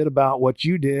little bit about what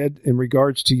you did in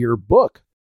regards to your book.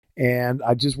 And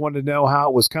I just wanted to know how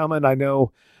it was coming. I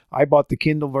know I bought the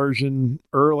Kindle version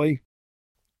early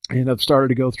and I've started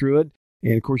to go through it.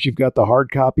 And of course, you've got the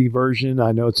hard copy version.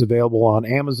 I know it's available on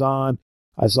Amazon.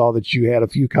 I saw that you had a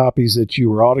few copies that you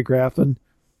were autographing.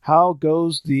 How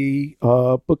goes the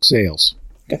book sales?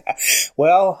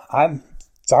 Well, I'm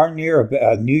darn near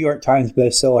a New York Times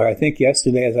bestseller. I think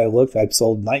yesterday as I looked, I've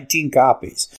sold 19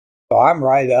 copies. So I'm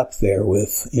right up there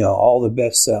with, all the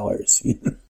bestsellers.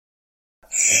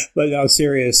 But no,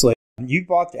 seriously, you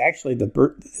bought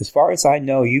as far as I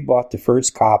know, you bought the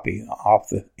first copy off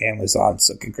the Amazon.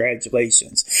 So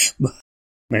congratulations.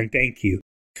 And thank you.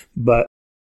 But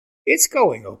it's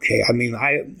going okay. I mean,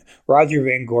 Roger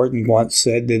Van Gordon once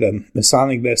said that a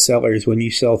Masonic bestseller is when you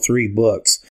sell 3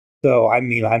 books. So, I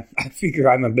mean, I figure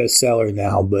I'm a bestseller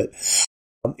now, but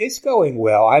it's going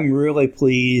well. I'm really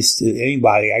pleased that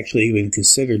anybody actually even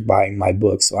considered buying my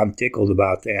book, so I'm tickled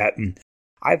about that. And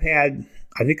I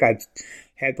think I've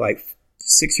had like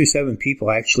 6 or 7 people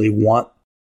actually want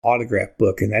autograph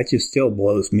book, and that just still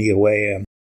blows me away. I'm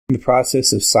in the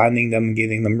process of signing them and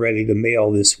getting them ready to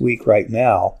mail this week right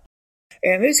now.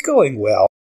 And it's going well.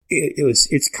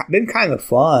 It's been kind of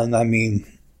fun. I mean,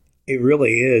 it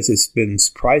really is. It's been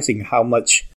surprising how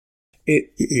much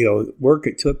work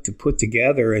it took to put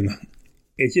together, and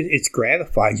it's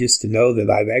gratifying just to know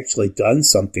that I've actually done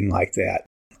something like that.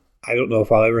 I don't know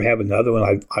if I'll ever have another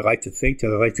one. I like to think that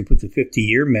I'd like to put the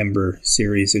 50-year member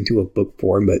series into a book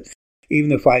form, but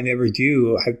even if I never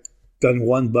do, I've done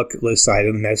one bucket list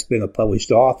item, and that's been a published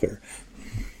author.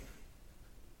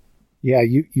 Yeah,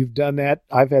 you've done that.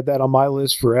 I've had that on my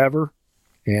list forever,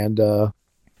 and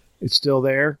it's still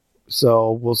there.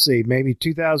 So we'll see. Maybe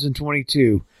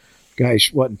 2022.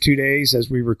 Gosh, in 2 days as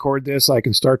we record this, I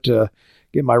can start to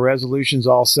get my resolutions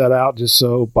all set out just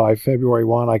so by February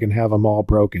 1, I can have them all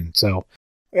broken. So,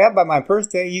 yeah, by my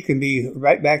first day, you can be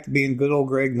right back to being good old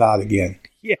Greg Knott again.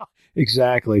 Yeah,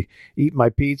 exactly. Eating my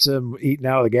pizza, eating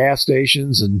out of the gas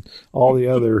stations, and all the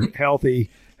other healthy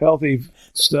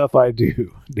stuff I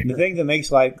do. The thing that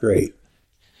makes life great.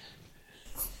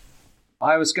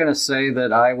 I was going to say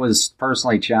that I was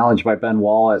personally challenged by Ben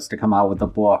Wallace to come out with a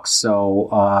book,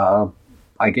 so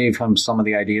I gave him some of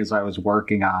the ideas I was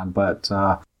working on, but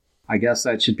I guess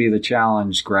that should be the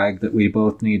challenge, Greg, that we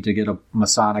both need to get a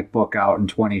Masonic book out in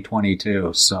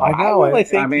 2022. So I really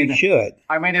think you should.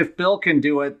 I mean, if Bill can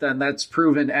do it, then that's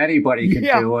proven anybody can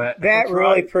do it. That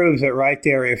really proves it right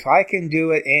there. If I can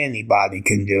do it, anybody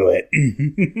can do it.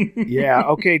 Yeah.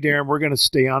 Okay, Darren, we're going to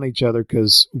stay on each other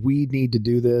because we need to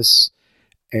do this.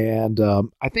 And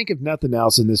I think if nothing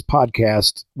else in this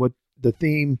podcast, what the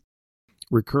theme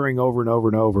recurring over and over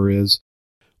and over is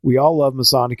we all love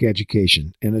Masonic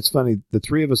education. And it's funny, the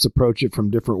three of us approach it from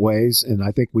different ways. And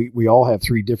I think we all have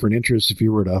 3 different interests if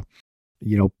you were to,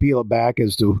 peel it back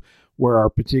as to where our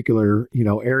particular,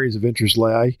 areas of interest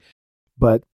lie.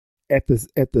 But at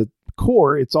the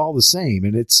core, it's all the same.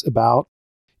 And it's about,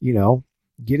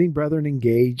 getting brethren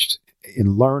engaged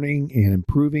in learning and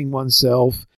improving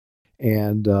oneself.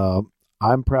 And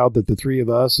I'm proud that the 3 of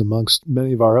us, amongst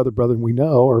many of our other brethren we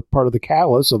know, are part of the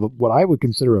catalyst of what I would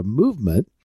consider a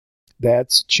movement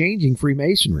that's changing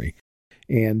Freemasonry.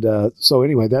 And so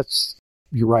anyway,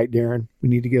 you're right, Darren. We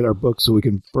need to get our book so we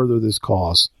can further this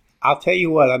cause. I'll tell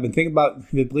you what, I've been thinking about,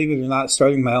 believe it or not,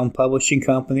 starting my own publishing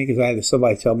company because I had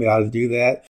somebody tell me how to do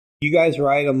that. You guys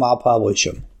write them, I'll publish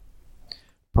them.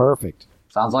 Perfect.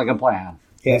 Sounds like a plan.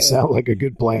 Yeah, that sounds like a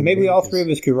good plan. Maybe all 3 of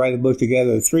us could write a book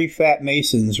together. 3 fat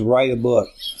Masons write a book.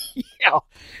 Yeah,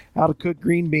 how to cook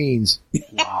green beans.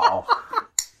 Wow.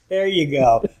 There you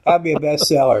go. That'd be a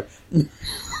bestseller.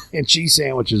 And cheese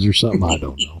sandwiches or something, I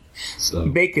don't know. So.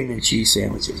 Bacon and cheese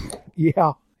sandwiches.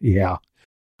 Yeah.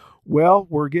 Well,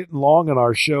 we're getting long on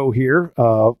our show here.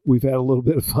 We've had a little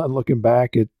bit of fun looking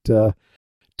back at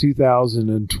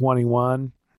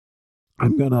 2021.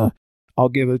 I'll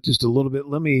give it just a little bit.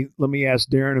 Let me ask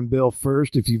Darren and Bill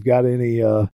first if you've got any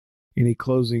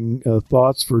closing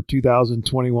thoughts for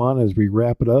 2021 as we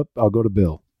wrap it up. I'll go to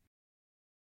Bill.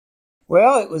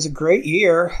 Well, it was a great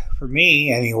year for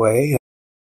me anyway.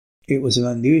 It was an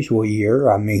unusual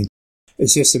year. I mean, it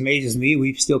just amazes me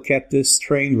we've still kept this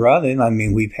train running. I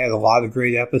mean, we've had a lot of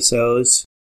great episodes.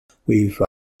 We've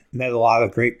met a lot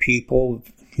of great people,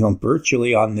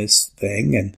 virtually on this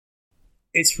thing. And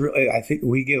it's really, I think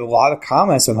we get a lot of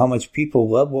comments on how much people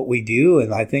love what we do.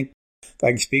 And I think if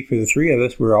I can speak for the three of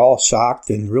us, we're all shocked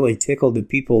and really tickled that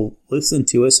people listen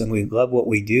to us and we love what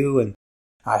we do. And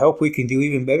I hope we can do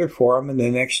even better for them in the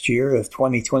next year of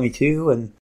 2022.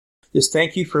 And just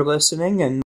thank you for listening.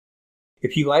 And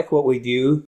if you like what we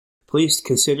do, please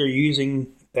consider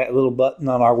using that little button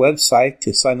on our website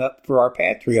to sign up for our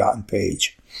Patreon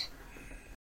page.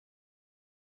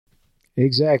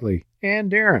 Exactly.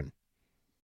 And Darren.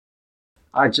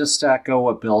 I just echo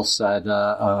what Bill said.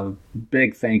 A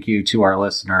big thank you to our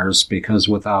listeners, because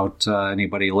without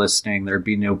anybody listening, there'd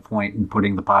be no point in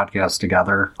putting the podcast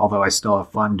together, although I still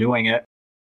have fun doing it.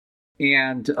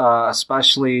 And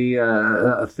especially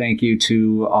a thank you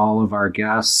to all of our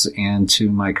guests and to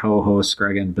my co-hosts,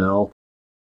 Greg and Bill.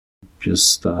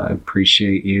 Just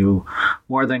appreciate you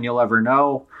more than you'll ever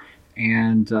know.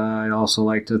 And I'd also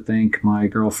like to thank my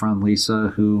girlfriend,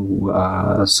 Lisa, who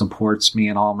supports me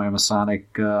in all my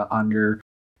Masonic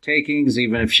undertakings,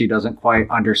 even if she doesn't quite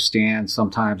understand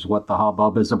sometimes what the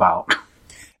hubbub is about.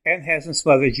 And hasn't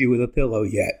smothered you with a pillow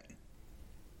yet.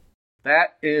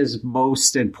 That is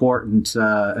most important,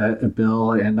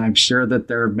 Bill, and I'm sure that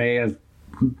there may have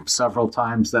several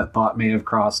times that thought may have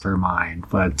crossed her mind,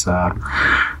 but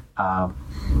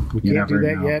we can't do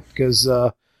that yet because,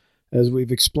 as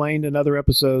we've explained in other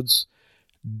episodes,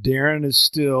 Darren is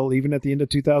still, even at the end of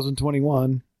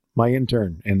 2021, my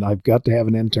intern, and I've got to have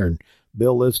an intern.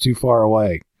 Bill lives too far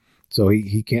away, so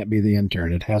he can't be the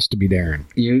intern. It has to be Darren.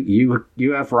 You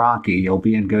have Rocky. You'll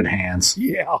be in good hands.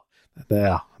 Yeah.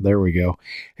 There we go.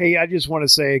 Hey, I just want to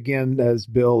say again, as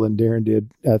Bill and Darren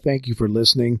did, thank you for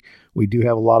listening. We do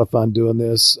have a lot of fun doing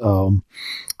this. 2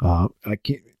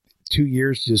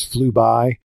 years just flew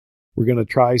by. We're going to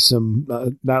try some,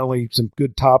 not only some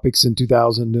good topics in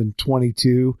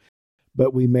 2022,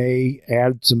 but we may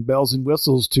add some bells and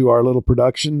whistles to our little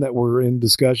production that we're in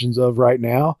discussions of right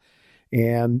now.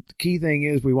 And the key thing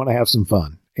is we want to have some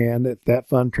fun, and that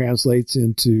fun translates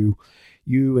into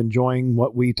you enjoying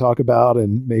what we talk about,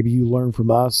 and maybe you learn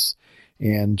from us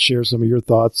and share some of your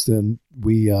thoughts, then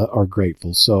we are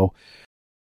grateful. So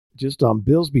just on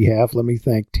Bill's behalf, let me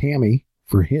thank Tammy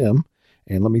for him,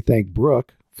 and let me thank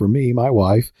Brooke for me, my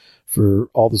wife,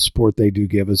 for all the support they do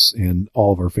give us and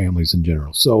all of our families in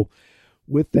general. So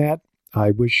with that, I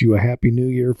wish you a happy new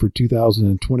year for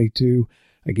 2022.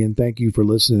 Again, thank you for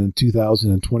listening in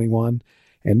 2021.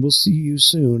 And we'll see you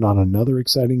soon on another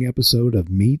exciting episode of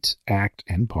Meet, Act,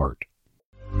 and Part.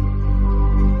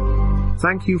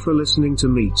 Thank you for listening to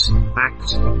Meet,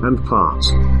 Act, and Part.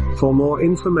 For more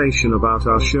information about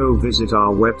our show, visit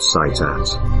our website at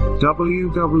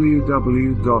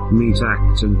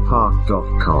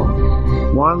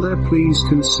www.meetactandpart.com. While there, please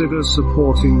consider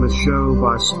supporting the show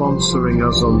by sponsoring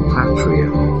us on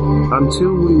Patreon.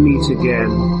 Until we meet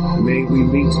again, may we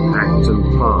meet, act, and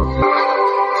part.